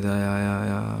mängida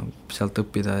ja sealt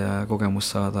õppida ja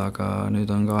kogemust saada, aga nüüd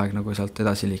on ka aeg nagu sealt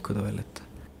edasi liikuda veel, et.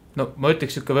 No ma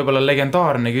ütleks ikka võib-olla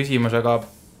legendaarne küsimus, aga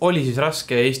oli siis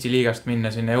raske Eesti liigast minna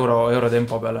sinna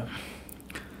eurotempo peale?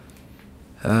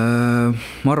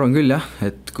 Ma arvan küll jah,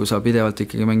 et kui sa pidevalt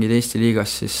ikkagi mängid Eesti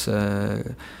liigas, siis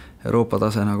Euroopa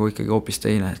tase nagu ikkagi hoopis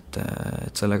teine, et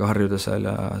sellega harjuda seal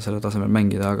ja selle tasemel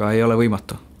mängida, aga ei ole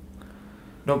võimatu.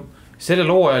 No sellel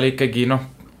hooajal ikkagi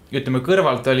ütleme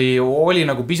kõrvalt oli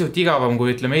nagu pisut igavam kui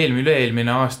ütleme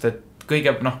eelmine aasta, et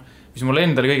kõige mis mul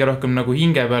endal kõige rohkem nagu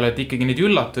hinge peale, et ikkagi neid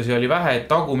üllatusi oli vähe, et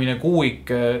tagumine kuuik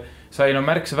sai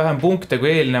märksa vähem punkte kui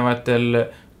eelnevatel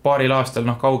paaril aastal,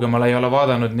 kaugemale ei ole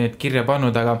vaadanud need kirja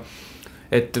pannud, aga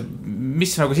et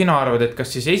mis nagu sina arvad, et kas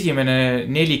siis esimene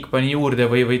nelik pani juurde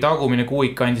või tagumine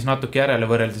kuuik andis natuke järele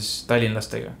võrreldes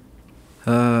tallinlastega?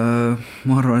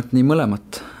 Ma arvan, et nii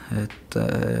mõlemat. Et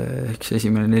eks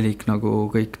esimene nelik nagu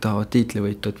kõik tahavad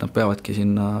tiitlivõitu, et nad peavadki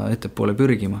sinna ettepoole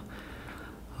pürgima,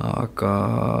 aga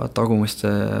tagumiste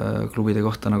klubide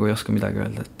kohta nagu ei oska midagi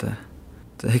öelda, et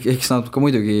eks nad ka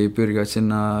muidugi pürgivad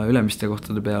sinna ülemiste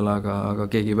kohtade peale, aga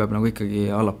keegi peab nagu ikkagi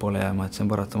allapoole jääma, et see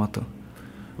on paratamatu.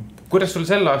 Kuidas sul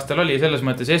sel aastal oli selles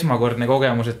mõttes esmakordne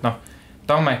kogemus, et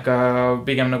Tammeka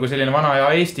pigem nagu selline vana ja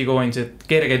Eesti koondis, et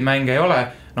kergeid mänge ei ole,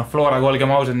 Floraga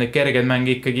olgem ausad, neid kergeid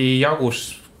mänge ikkagi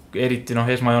jagus, eriti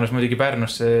esmajoones muidugi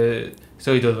Pärnusse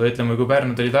sõidud või ütleme, kui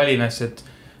Pärnud oli Tallinnas, et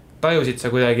tajusid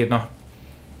sa kuidagi,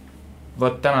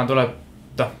 võt täna tuleb,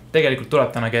 tegelikult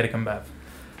tuleb täna kergem päev.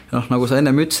 Nagu sa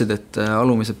ennem ütlesid, et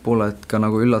alumised pooled ka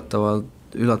nagu üllatavad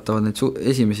neid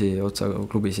esimesi otsa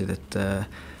klubisid,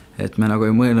 et me nagu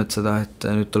ei mõelnud seda, et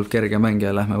nüüd tuleb kerge mäng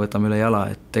ja lähme võtame üle jala,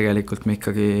 et tegelikult me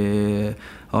ikkagi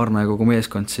Arne ja kogu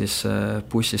meeskond siis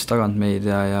bussis tagant meid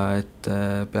ja et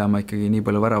peame ikkagi nii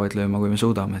palju väravaid lööma, kui me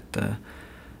suudame,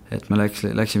 et me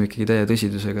läksime ikkagi täie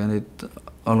tõsidusega neid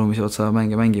alumisi otsa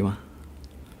mänge mängima.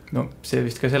 No see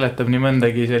vist ka seletab nii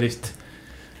mõndagi sellist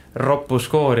roppu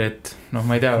skoori, et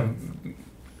ma ei tea,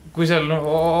 kui seal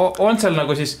on seal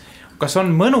nagu siis, kas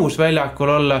on mõnus väljakul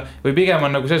olla või pigem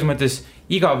on nagu selles mõttes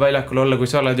igav väljakul olla, kui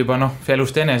sa oled juba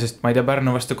elust enesest, ma ei tea,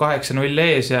 Pärnu vastu 8-0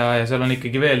 ees ja seal on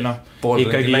ikkagi veel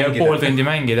pool tundi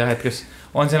mängida, et kas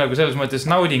on see nagu selles mõttes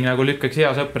nauding, nagu lükkaks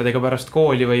hea sõpradega pärast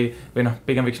kooli või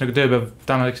pigem võiks nagu tööpäev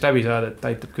tänaseks läbi saada, et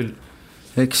aitab küll?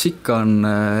 eks ikka on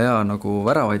hea nagu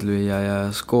väravaid lüüa ja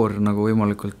skoor nagu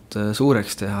võimalikult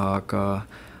suureks teha,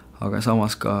 aga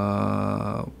samas ka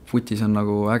futis on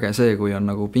nagu äge see, kui on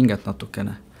nagu pinget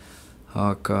natukene.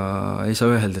 Aga ei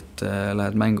saa öelda, et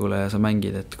lähed mängule ja sa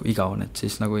mängid, et kui igav on, et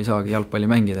siis nagu ei saagi jalgpalli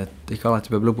mängida, et ikka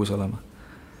alati peab lõbus olema.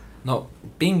 No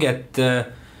pinget,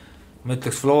 ma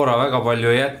ütleks, Flora väga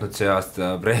palju ei jätnud see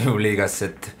aasta Premium liigas,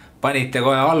 et panite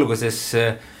kohe alguses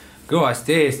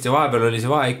kõvasti eest ja vahepeal oli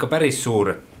see vahe ikka päris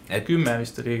suur. 10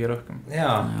 vist oli kõige rohkem.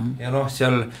 Ja noh,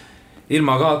 seal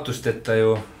ilma kaotusteta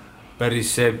ju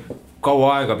päris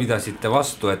kaua aega pidasite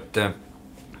vastu, et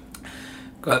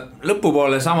ka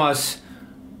lõpupoole samas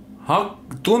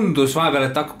tundus vahepeal,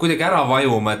 et hakkab kuidagi ära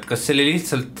vajuma, et kas see oli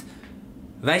lihtsalt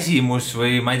väsimus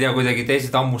või ma ei tea, kuidagi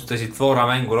teised ammustasid Flora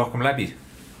mängu rohkem läbi?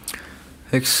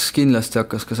 Eks kindlasti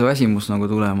hakkas ka see väsimus nagu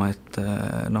tulema, et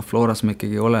Floras me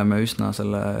ikkagi oleme üsna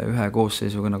selle ühe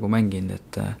koosseisuga nagu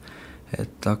mänginud,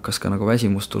 et hakkas ka nagu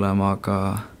väsimus tulema,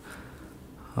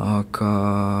 aga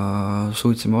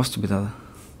suutsime vastu pidada.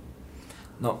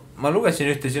 No ma lugesin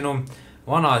ühte sinu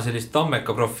vana sellist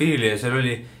Tammeka profiili ja seal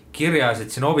oli kirjas,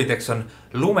 et siin hobideks on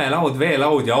lumelaud,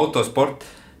 veelaud ja autosport.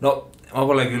 No ma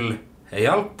pole küll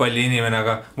jalgpalli inimene,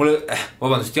 aga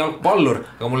jalgpallur,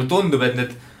 aga mulle tundub, et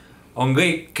need on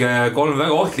kõik 3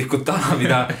 väga ohtlikud tala,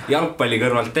 mida jalgpalli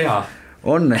kõrvalt teha.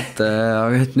 On, et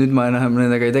nüüd ma enam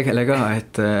nendega ei tegele ka,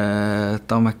 et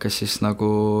Tammekas siis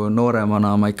nagu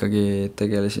nooremana ma ikkagi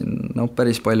tegelesin,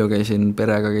 päris palju käisin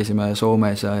perega, käisime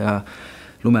Soomes ja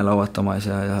lumelauatamas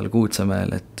ja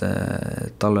Kuutsemeel, et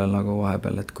talvel nagu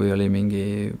vahepeal, et kui oli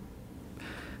mingi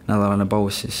nädalane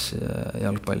paus siis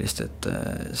jalgpallist, et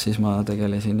siis ma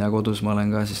tegelesin ja kodus ma olen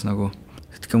ka siis nagu,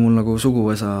 et ka mul nagu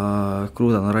suguvõsa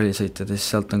Kruudana rallisõitjad ja siis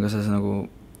sealt on ka see nagu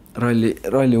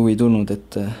ralli huvi tulnud,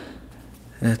 et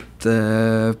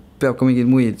peab ka mingeid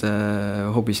muid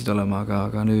hobisid olema,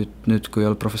 aga nüüd kui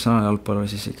oled professionaalne jalgpallur,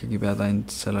 siis ikkagi pead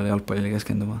ainult sellele jalgpallile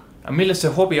keskenduma. Aga millest see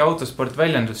hobi autosport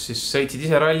väljendus, siis sõitsid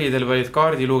ise rallidel või olid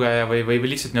kaardilugeja või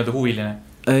lihtsalt nii-öelda huviline?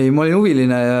 Ei, ma olin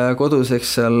huviline ja kodus,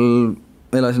 eks seal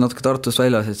elasin natuke Tartust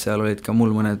väljas, et seal olid ka mul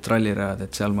mõned rallirajad,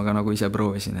 et seal ma ka nagu ise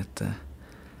proovisin, et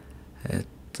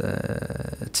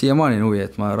siiamaani on huvi,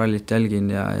 et ma rallit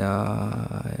jälgin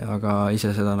aga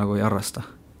ise seda nagu ei harrasta.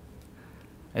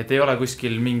 Et ei ole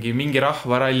kuskil mingi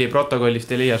rahvaralli protokollist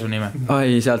ei leia su nime?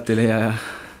 Ei, sealt ei leia,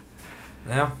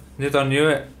 jah. Nüüd on ju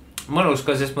mõnus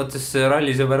ka selles mõttes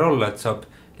rallisõber olla, et saab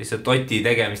lihtsalt Oti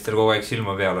tegemistel kogu aeg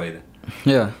silma peal hoida.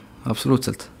 Jaa,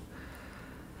 absoluutselt.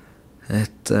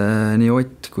 Et nii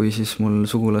Ott kui siis mul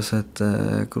sugulased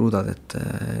Kruudad, et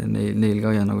neil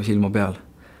ka on nagu silma peal.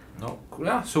 No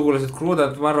jah, sugulased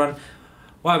Kruudad, ma arvan,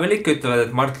 vahepeal ikka ütlevad,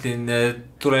 et Martin,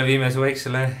 tule viime su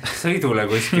väiksele sõidule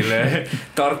kuskile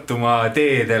Tartumaa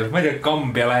teedel, ma ei tea,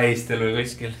 Kambja lähistel või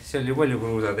kuskil, see oli palju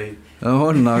Kruudateid.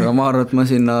 On, aga ma arvan, et ma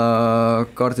sinna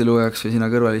kaardilugejaks või sinna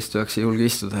kõrvalistujaks ei julge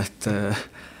istuda,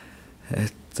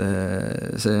 et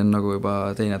see on nagu juba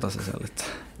teine tase seal, et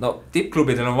no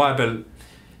tippklubidel on vahepeal,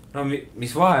 no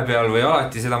mis vahepeal või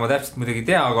alati, seda ma täpselt muidugi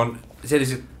tea, aga on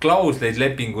sellised klausleid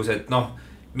lepingus, et noh,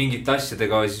 mingite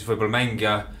asjadega siis võib-olla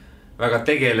mängija väga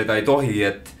tegeleda ei tohi,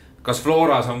 et kas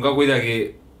Floras on ka kuidagi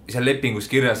seal lepingus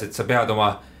kirjas, et sa pead oma,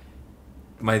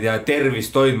 ma ei tea,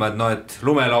 tervist toidma, et no, et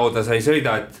lumelauda sa ei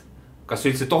sõida, et kas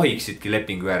üldse tohiksidki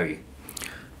lepingu järgi?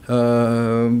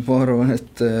 Ma arvan,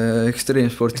 et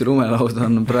ekstreemsporti lumelaud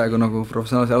on praegu nagu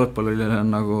professionaalse jalgpallile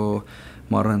on nagu,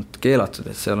 ma arvan, et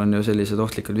keelatud, et seal on ju sellised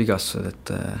ohtlikud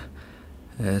vigastused,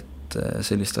 et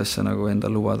sellist asja nagu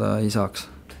endal lubada ei saaks.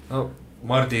 No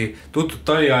Mardi tutud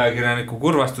taliajakirjaniku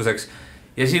kurvastuseks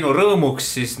ja sinu rõõmuks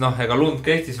siis ega lund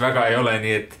Eestis väga ei ole,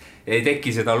 nii et ei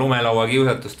teki seda lumelaua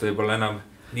kiusatust võib-olla enam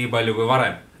nii palju kui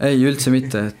varem. Ei, üldse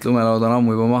mitte, et lumelaud on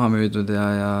ammu juba maha müüdud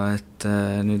ja et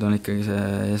nüüd on ikkagi see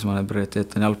esmane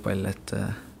prioriteet on jalgpall,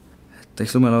 et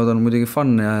eks lumelaud on muidugi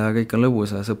fun ja kõik on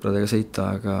lõbus ja sõpradega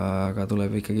sõita, aga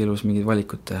tuleb ikkagi elus mingid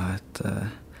valikud teha,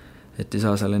 et ei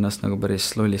saa seal ennast nagu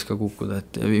päris lollis ka kukkuda,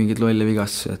 et mingid lolle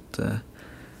vigastusi, et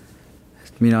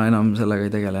mina enam sellega ei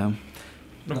tegele, jah.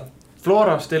 No,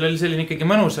 Floras teil oli selline ikkagi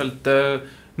mõnusalt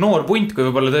noor punt, kui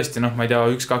võib-olla tõesti, ma ei tea,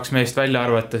 1-2 meest välja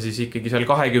arvata, siis ikkagi seal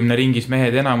 20 ringis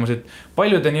mehed enamus, et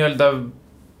palju te nii-öelda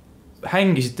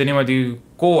hängisite niimoodi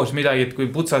koos midagi, et kui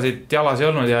putsasid jalas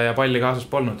ei olnud ja palli kaasas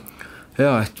polnud?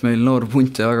 Jaa, et meil noor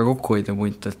punt ja väga kokkuhoidja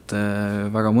punt, et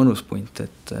väga mõnus punt,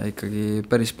 et ikkagi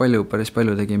päris palju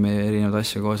tegime erinevaid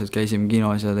asju koos, et käisime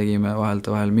kinos ja tegime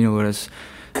vahel minu juures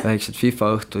väiksed FIFA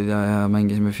õhtud ja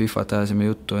mängisime FIFAt, ajasime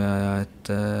juttu ja et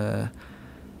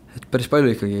päris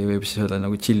palju ikkagi võib siis öelda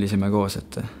nagu chillisime koos,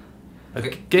 et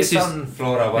Kes on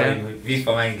Flora parim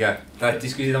FIFA mängija?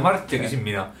 Tahtis küsida Mart ja küsin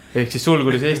mina. Ehk siis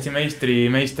sulgulis Eesti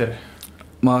meister.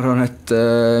 Ma arvan, et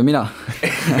mina.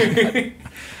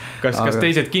 Kas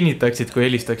teised kinnitaksid, kui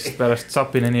helistaksid pärast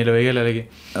Sapinenile või kellelegi?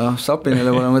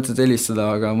 Sapinenile pole mõtet helistada,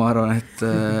 aga ma arvan, et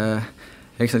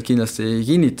eks nad kindlasti ei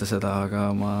kinnita seda, aga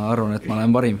ma arvan, et ma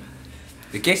olen parim.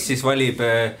 Kes siis valib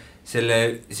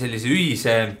sellise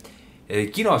ühise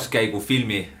kinoskäigu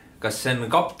filmi? Kas see on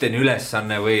kapteni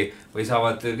ülesanne või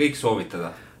saavad kõik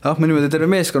soovitada? Me niimoodi terve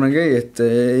meeskonna käi, et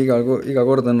iga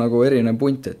kord on nagu erinev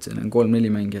punt, et siin on 3-4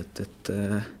 mängijat, et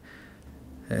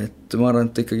ma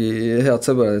arvan, et ikkagi head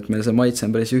sõbrad, et meil see maitse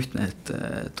on päris ühtne, et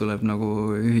tuleb nagu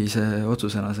ühise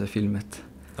otsusena see film, et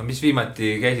no mis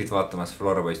viimati käisid vaatamas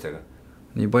Flora poistega?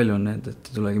 Nii palju on need,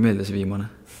 et ei tulegi meelde see viimane.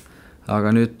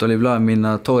 Aga nüüd oli plaan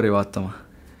minna Thori vaatama.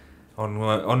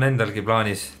 On endalgi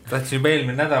plaanis. Tahtsin juba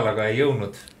eelmine nädal, aga ei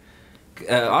jõudnud.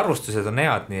 Arvustused on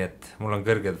head, nii et mul on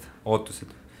kõrged ootused.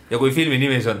 Ja kui filmi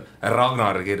nimes on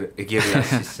Ragnar kirjas,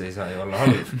 siis ei saa ju olla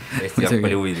halb Eesti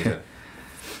jalgpalli huvilisele.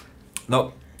 No,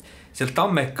 sealt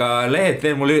Tammeka lehed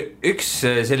veel mul üks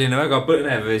selline väga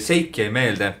põnev seik jäi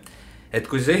meelde, et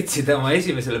kui sa sõitsid oma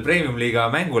esimesele Premium-liiga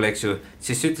mängule, eks ju,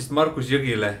 siis sa ütlesid Markus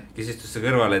Jõgile, kes istus sa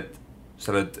kõrval, et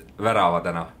sa oled värava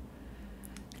täna.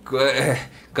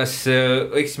 Kas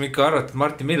võiksime ikka arvata, et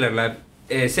Martin Miller läheb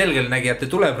selgelnägijate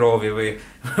tuleproovi või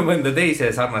mõnda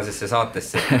teise sarnasesse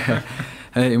saatesse?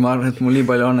 Ei, ma arvan, et mul nii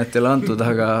palju annet ei ole antud,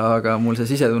 aga mul see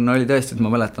sisetunne oli tõesti, et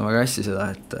ma mäletan väga hästi seda,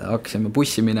 et hakkasime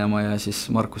bussi minema ja siis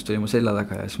Markus tuli mu selja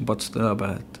taga ja siis ma patsusin õla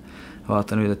peale, et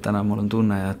vaata nüüd, et täna mul on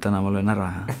tunne ja et täna ma löön ära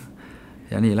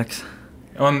ja nii läks.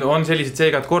 On sellised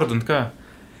seigad kordunud ka?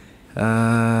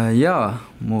 Jaa,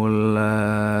 mul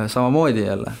samamoodi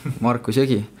jälle, Markus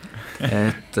Jõgi,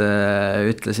 et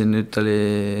ütlesin, nüüd oli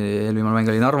eelviimane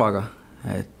mäng oli Narvaga,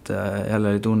 et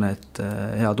jälle oli tunne, et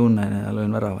hea tunne ja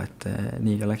löön värava, et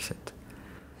nii ka läks, et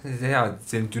see on hea,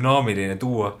 see on dünaamiline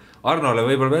tuua. Arnole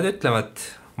võib-olla pead ütlema, et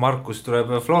Markus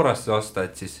tuleb Florasse osta,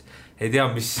 et siis ei tea,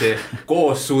 mis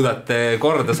koos suudate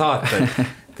korda saata, et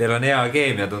teil on hea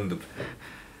keemia, tundub.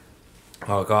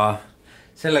 Aga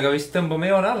sellega vist tõmbame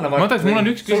joone alla. Mul on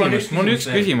üks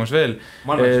küsimus veel.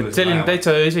 Selline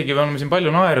täitsa isegi oleme siin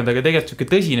palju naerunud, aga tegelikult siuke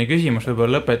tõsine küsimus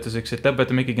võib-olla lõpetuseks, et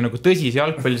lõpetame ikkagi nagu tõsise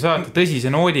jalgpalli saate, tõsise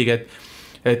noodiga,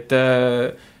 et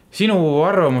sinu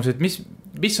arvamus, et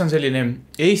mis on selline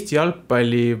Eesti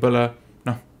jalgpalli võib-olla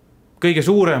kõige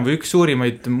suurem või üks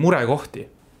suurimaid murekohti?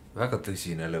 Väga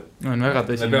tõsine lõpp. On väga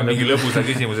tõsine. Me peame mingi lõpusa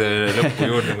küsimuse lõppu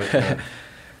juurde mõtlema.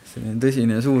 Selline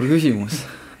tõsine ja suur küsimus.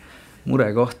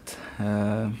 Murekoht.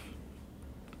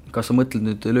 Kas sa mõtled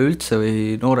nüüd üleüldse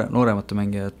või nooremate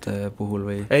mängijate puhul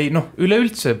või? Ei,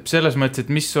 üleüldse selles mõttes,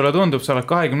 et mis sulle tundub, sa oled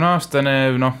 20-aastane,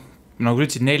 nagu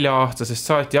ütlesid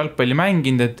 4-aastasest saati jalgpalli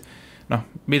mänginud, et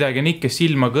midagi on ikka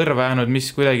silma kõrva jäänud,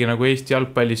 mis kuidagi nagu Eesti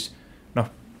jalgpallis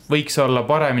võiks olla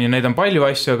paremini, neid on palju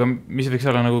asju, aga mis võiks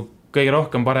olla nagu kõige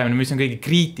rohkem paremini, mis on kõige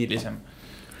kriitilisem?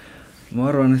 Ma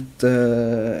arvan, et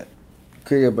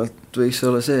kõigepealt võiks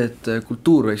olla see, et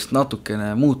kultuur võiks natukene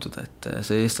muutuda, et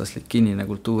see eestlaslik kinnine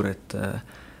kultuur, et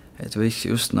võiks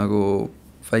just nagu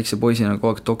väikse poisina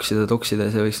kogu aeg toksida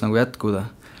ja see võiks nagu jätkuda.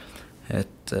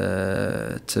 Et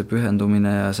see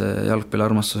pühendumine ja see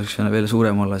jalgpalliarmastus võiks veel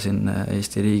suurem olla siin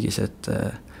Eesti riigis, et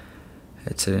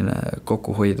selline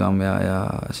kokkuhoidvam ja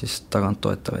siis tagant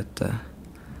toetav,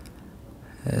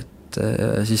 et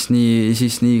siis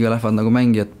nii ka lähevad nagu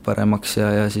mängijad paremaks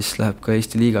ja siis läheb ka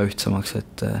Eesti liiga ühtsamaks,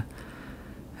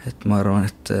 et ma arvan,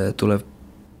 et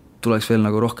tuleks veel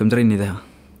nagu rohkem trenni teha.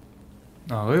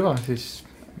 No hüva, siis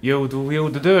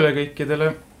jõudu tööle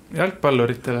kõikidele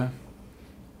jalgpalluritele.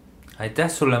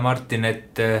 Aitäh sulle, Martin,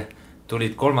 et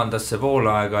tulid 3.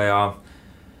 poolaega ja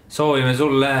soovime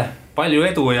sulle palju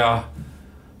edu ja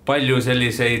palju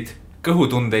selliseid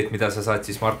kõhutundeid, mida sa saad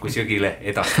siis Markus Jõgile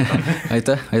edastada.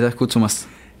 Aitäh kutsumast.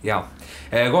 Ja,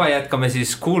 kohe jätkame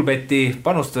siis Coolbeti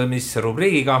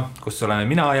panustamisrubriigiga, kus oleme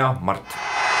mina ja Mart.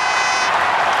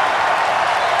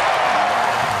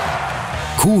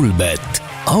 Coolbet,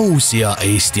 aus ja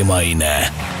eestimaine.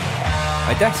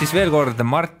 Aitäh siis veel kord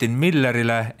Martin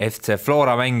Millerile, FC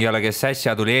Flora mängijale, kes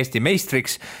äsja tuli Eesti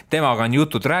meistriks. Temaga on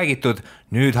jutud räägitud.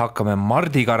 Nüüd hakkame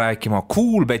Mardiga rääkima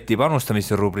Coolbeti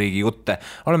panustamisrubriigi jutte.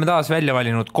 Oleme taas välja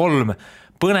valinud 3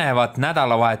 põnevat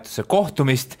nädalavahetuse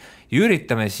kohtumist ja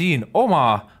üritame siin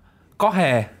oma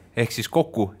 2 ehk siis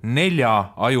kokku 4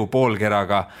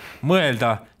 ajupoolkeraga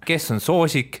mõelda, kes on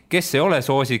soosik, kes ei ole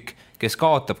soosik, kes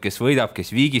kaotab, kes võidab,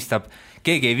 kes viigistab.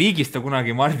 Keegi ei viigista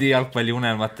kunagi Mardi jalgpalli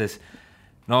unelmates.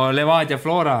 No Levadia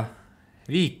Flora,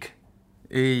 viik.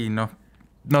 Ei,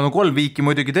 Nad on 3 viiki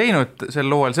muidugi teinud sel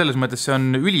looel, selles mõttes see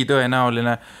on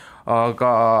ülitõenäoline,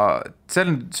 aga see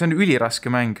on üliraske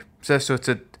mäng, selles suhtes,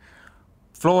 et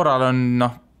Floral on,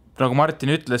 noh, nagu Martin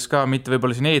ütles ka, mitte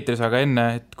võib-olla siin eetris, aga enne,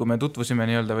 et kui me tutvusime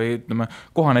nii-öelda või ütleme,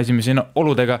 kohanesime siin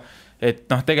oludega, et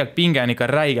noh, tegelikult pinge on ikka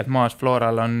räigelt maas,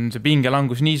 Floral on see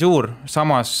pingelangus nii suur,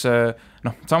 samas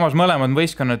mõlemad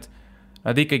võistkonnad,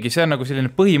 nad ikkagi, see on nagu selline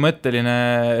põhimõtteline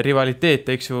rivaliteet,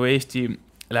 eks ju, Eesti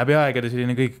läbi aegade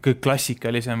selline kõik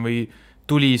klassikalisem või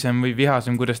tulisem või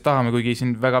vihasem, kuidas tahame, kuigi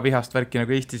siin väga vihast värki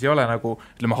nagu Eestis ei ole, nagu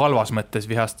ütleme halvas mõttes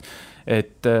vihast,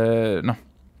 et noh,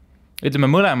 ütleme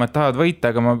mõlemad tahavad võita,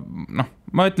 aga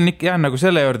ma ütlen ikka jään nagu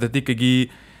selle juurde, et ikkagi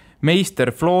meister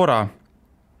Flora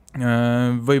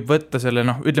võib võtta selle,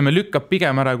 noh, ütleme lükkab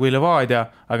pigem ära kui Levadia,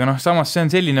 aga noh, samas see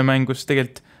on selline mäng, kus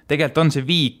tegelikult on see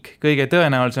viik kõige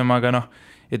tõenäolisem, aga noh,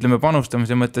 ütleme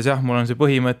panustamise mõttes jah, mul on see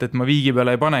põhimõte, et ma viigi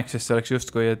peale ei paneks, sest see oleks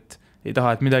justkui, et ei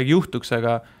taha, et midagi juhtuks,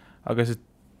 aga see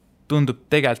tundub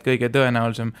tegelikult kõige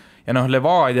tõenäolisem. Ja noh,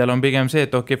 Levadial on pigem see,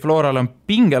 et okei, Floral on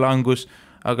pingelangus,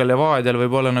 aga Levadial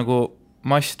võib olla nagu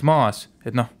mast maas,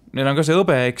 et noh, neil on ka see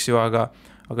õbe, eks ju, aga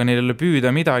neil ei ole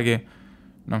püüda midagi,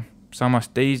 noh,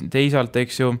 samas teisalt,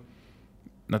 eks ju,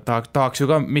 nad tahaks ju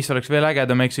ka, mis oleks veel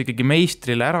ägedam, eks ju, ikkagi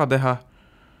meistrile ära teha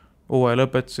uue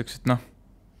lõpetuseks, et noh.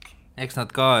 Eks nad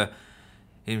ka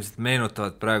ilmselt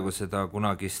meenutavad praegu seda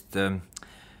kunagist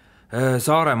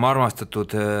Saaremaa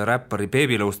armastatud räppari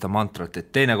Beebilõusta mantrat,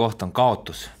 et teine koht on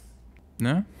kaotus.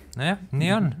 Nojah,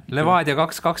 nii on. Levadia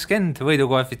 2.20,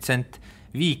 võidukoefitsient,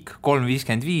 Viik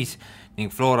 3.55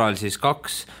 ning Floral siis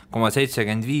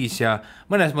 2.75 ja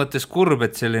mõnes mõttes kurb,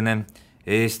 et selline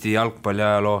Eesti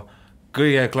jalgpalliajaloo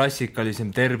kõige klassikalisem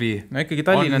derbi. No ikkagi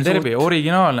Tallinna derbi,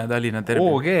 originaalne Tallinna derbi.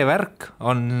 OG värk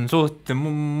on suht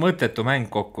mõttetu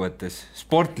mäng kokkuvõttes,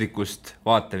 sportlikust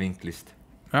vaatevinklist.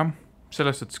 Jah,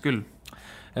 selles suhtes küll.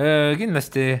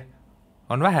 Kindlasti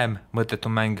on vähem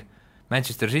mõttetu mäng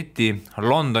Manchester City,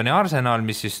 Londoni Arsenal,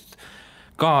 mis siis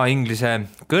ka Inglise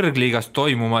kõrgliigas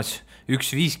toimumas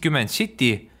 1.50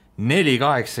 City,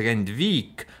 4.80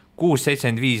 Viik,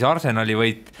 6.75 Arsenali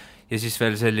võit ja siis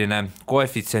veel selline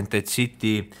koefitsient, et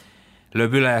City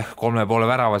lööb üle 3,5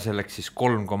 värava, selleks siis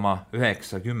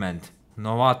 3.90.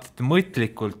 No vaatate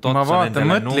mõtlikult otsa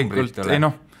nendele numbritele. Ei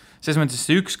noh, selles mõttes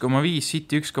see 1.5,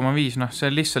 City 1.5, noh, see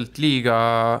on lihtsalt liiga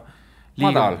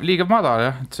madal,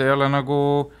 jah. Et see ei ole nagu,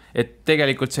 et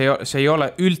tegelikult see ei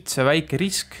ole üldse väike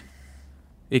risk.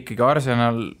 Ikkagi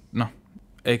Arsenal, noh,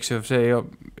 eks ju, see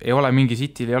ei ole mingi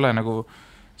Cityl ei ole nagu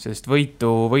sellist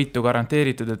võitu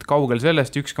garanteeritud, et kaugel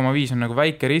sellest 1.5 on nagu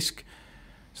väike risk,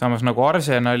 samas nagu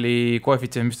Arsenali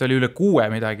koefitsient, mis ta oli üle 6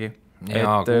 midagi.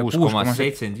 Ja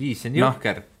 6.75, see on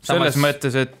jõhker. Selles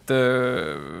mõttes, et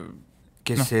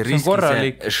kes see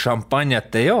riski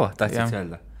šampanjat ei joo, tahtsid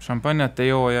öelda? Šampanjat ei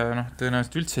joo ja noh,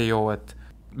 tõenäoliselt üldse ei joo, et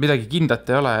midagi kindlat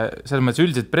ei ole, selles mõttes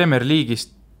üldiselt Premier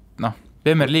League'ist, noh,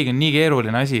 Premier League on nii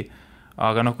keeruline asi,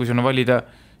 aga noh, kui sul on valida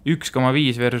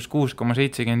 1.5 versus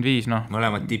 6.75, noh.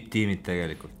 Mõlemad tipptiimid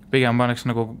tegelikult. Pigem läheks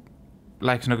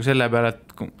nagu selle peale,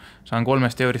 et saan 3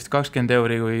 eurist 20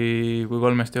 euri kui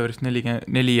 3 eurist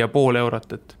 4,5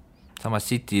 eurot, et. Samas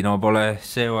City, no pole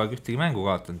see hooaeg ühtegi mängu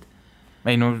kaotanud.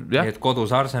 Ei, no jah. Et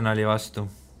kodus Arsenali vastu.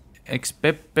 Eks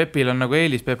Pepil on nagu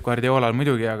eelis Pep Guardiolal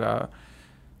muidugi, aga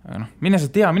noh, mine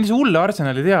see hulle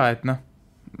Arsenali tea, et noh,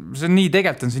 see on nii,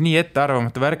 tegelikult on see nii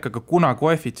ettearvamata värk, aga kuna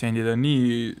koefitsiendid on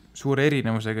nii suure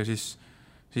erinevusega,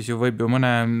 siis ju võib ju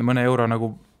mõne euro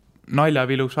nagu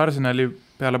naljaviluks Arsenali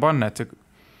peale panna, et see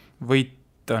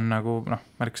võit on nagu, noh,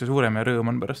 märksa suurem ja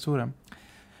rõõm on pärast suurem.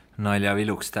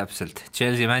 Naljaviluks täpselt.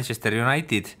 Chelsea, Manchester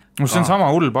United. No see on sama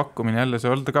hull pakkumine jälle, see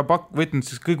olda ka võtnud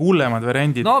siis kõik hullemad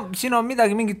variandid. No siin on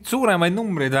mingid suuremaid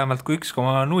numbreid vähemalt kui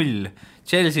 1.0.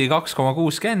 Chelsea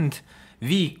 2.60,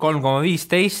 Viik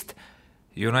 3.15,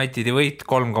 Unitedi võit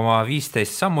 3.15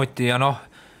 sammuti ja noh,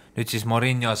 nüüd siis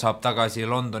Mourinho saab tagasi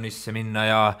Londonisse minna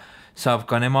ja saab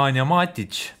ka Nemanja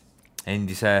Matic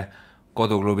endise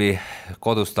koduklubi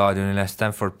kodustaadionile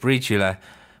Stamford Bridge'ile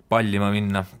pallima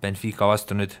minna Benfica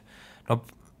vastu nüüd. No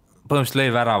põhimõtteliselt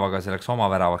lõi väravaga, selleks oma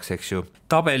väravaks, eks ju.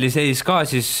 Tabeliseis ka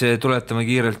siis tuletame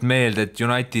kiirelt meelde, et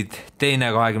United teine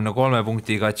 23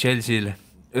 punktiga, Chelsea'l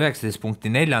 19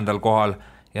 punkti 4. kohal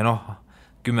ja noh,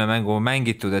 10 mängu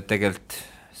mängitud, et tegelikult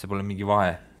see pole mingi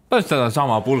vahe. Põhimõtteliselt on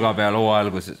sama pulga peal hooaja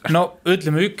alguses. No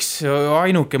ütleme, üks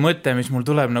ainuke mõte, mis mul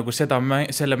tuleb nagu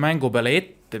selle mängu peale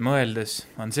ette mõeldes,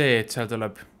 on see, et seal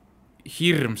tuleb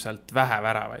hirmsalt vähe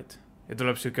väravaid ja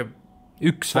tuleb siuke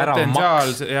üks värav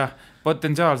maks. Jah,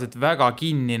 potentsiaalselt väga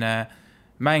kinnine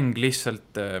mäng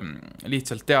lihtsalt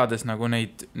teades nagu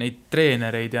neid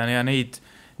treenereid ja neid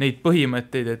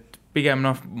põhimõtteid, et pigem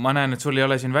noh, ma näen, et sul ei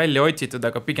ole siin välja otsitud,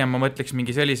 aga pigem ma mõtleks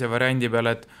mingi sellise variandi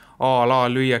peale, et A-la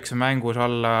lüüakse mängus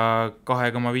alla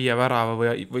 2,5 värava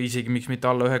või isegi miks mitte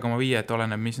alla 1,5, et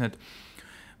oleneb, mis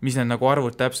need nagu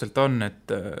arvud täpselt on,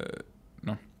 et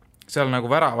noh, seal nagu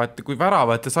kui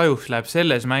väravate sajuks läheb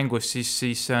selles mängus,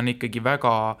 siis see on ikkagi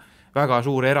väga, väga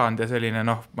suur erand ja selline,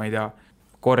 noh, ma ei tea,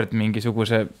 kord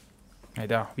mingisuguse, ma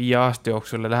ei tea, 5 aasta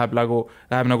jooksul läheb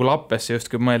nagu lappesse just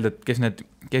kui mõelda, et kes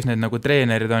need nagu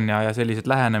treenerid on ja sellised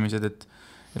lähenemised, et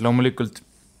loomulikult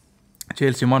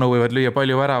Chelsea manu võivad lüüa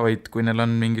palju väravaid, kui neil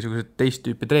on mingisugused teist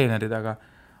tüüpi treenerid,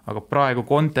 aga praegu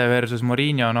Conte versus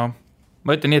Mourinho, noh,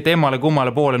 ma ütlen nii, et emmale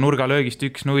kummale poole nurgalöögist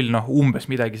 1-0, noh, umbes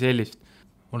midagi sellist.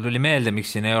 Mul tuli meelde,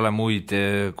 miks siin ei ole muid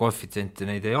koefitsiente,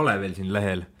 neid ei ole veel siin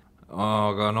lehel,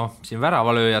 aga noh, siin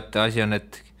väravalööjate asi on,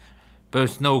 et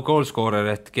põhimõtteliselt no goal scorer,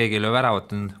 et keegi ei löö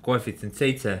väravat, on koefitsient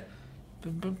 7,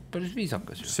 päris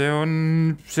viisakas. See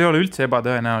ei ole üldse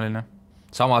ebatõenäoline.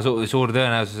 Sama suur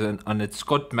tõenäosus on, et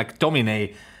Scott McTominay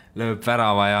lööb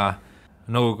värava ja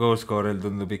no goal scoreril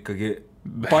tundub ikkagi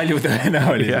palju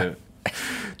tõenäolisem.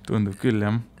 Tundub küll,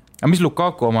 jah. Aga mis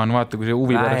Lukaku oma on, vaata, kui see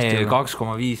huvi pärast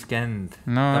 2,50.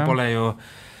 No, ta pole ju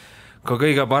ka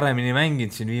kõige paremini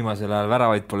mänginud siin viimasel ajal,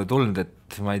 väravaid pole tulnud,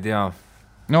 et ma ei tea.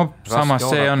 No samas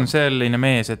see on selline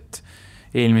mees, et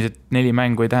eelmised 4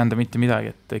 mängu ei tähenda mitte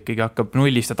midagi, et ikkagi hakkab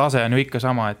nullist ja tase on ju ikka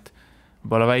sama, et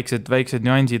pole väiksed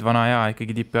nüansid vana ja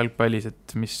ikkagi tipp jalgpallis,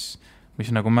 et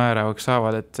mis nagu määravaks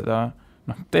saavad, et seda,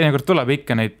 noh, teinekord tuleb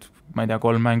ikka neid, ma ei tea,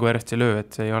 3 mängu järjest ei löö,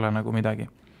 et see ei ole nagu midagi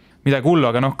hullu,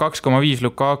 aga noh, 2,5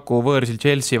 Lukaku võõrsil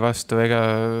Chelsea vastu, ega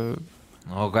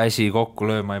no käsi kokku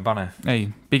lööma ei pane. Ei,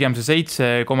 pigem see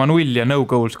 7,0 ja no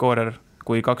goal scorer,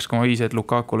 kui 2,5, et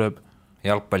Lukaku lööb.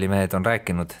 Jalgpallimehed on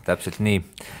rääkinud, täpselt nii.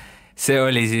 See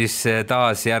oli siis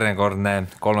taas järjekordne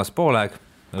 3. poolaeg,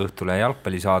 Õhtule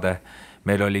jalgpallisaade.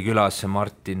 Meil oli külas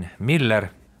Martin Miller.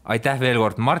 Aitäh veel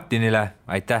kord Martinile,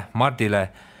 aitäh Mardile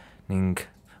ning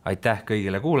aitäh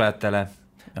kõigile kuulajatele.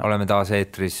 Oleme taas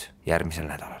eetris järgmisel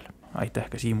nädalal. Aitäh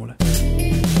ka Siimule.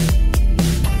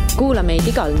 Kuula meid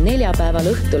igal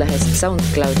neljapäeval Õhtulehest,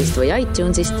 SoundCloudist või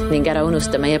iTunesist ning ära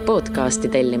unusta meie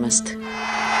podcasti tellimast.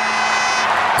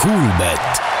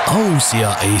 Kuulbet, aus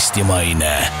ja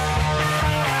eestimaine.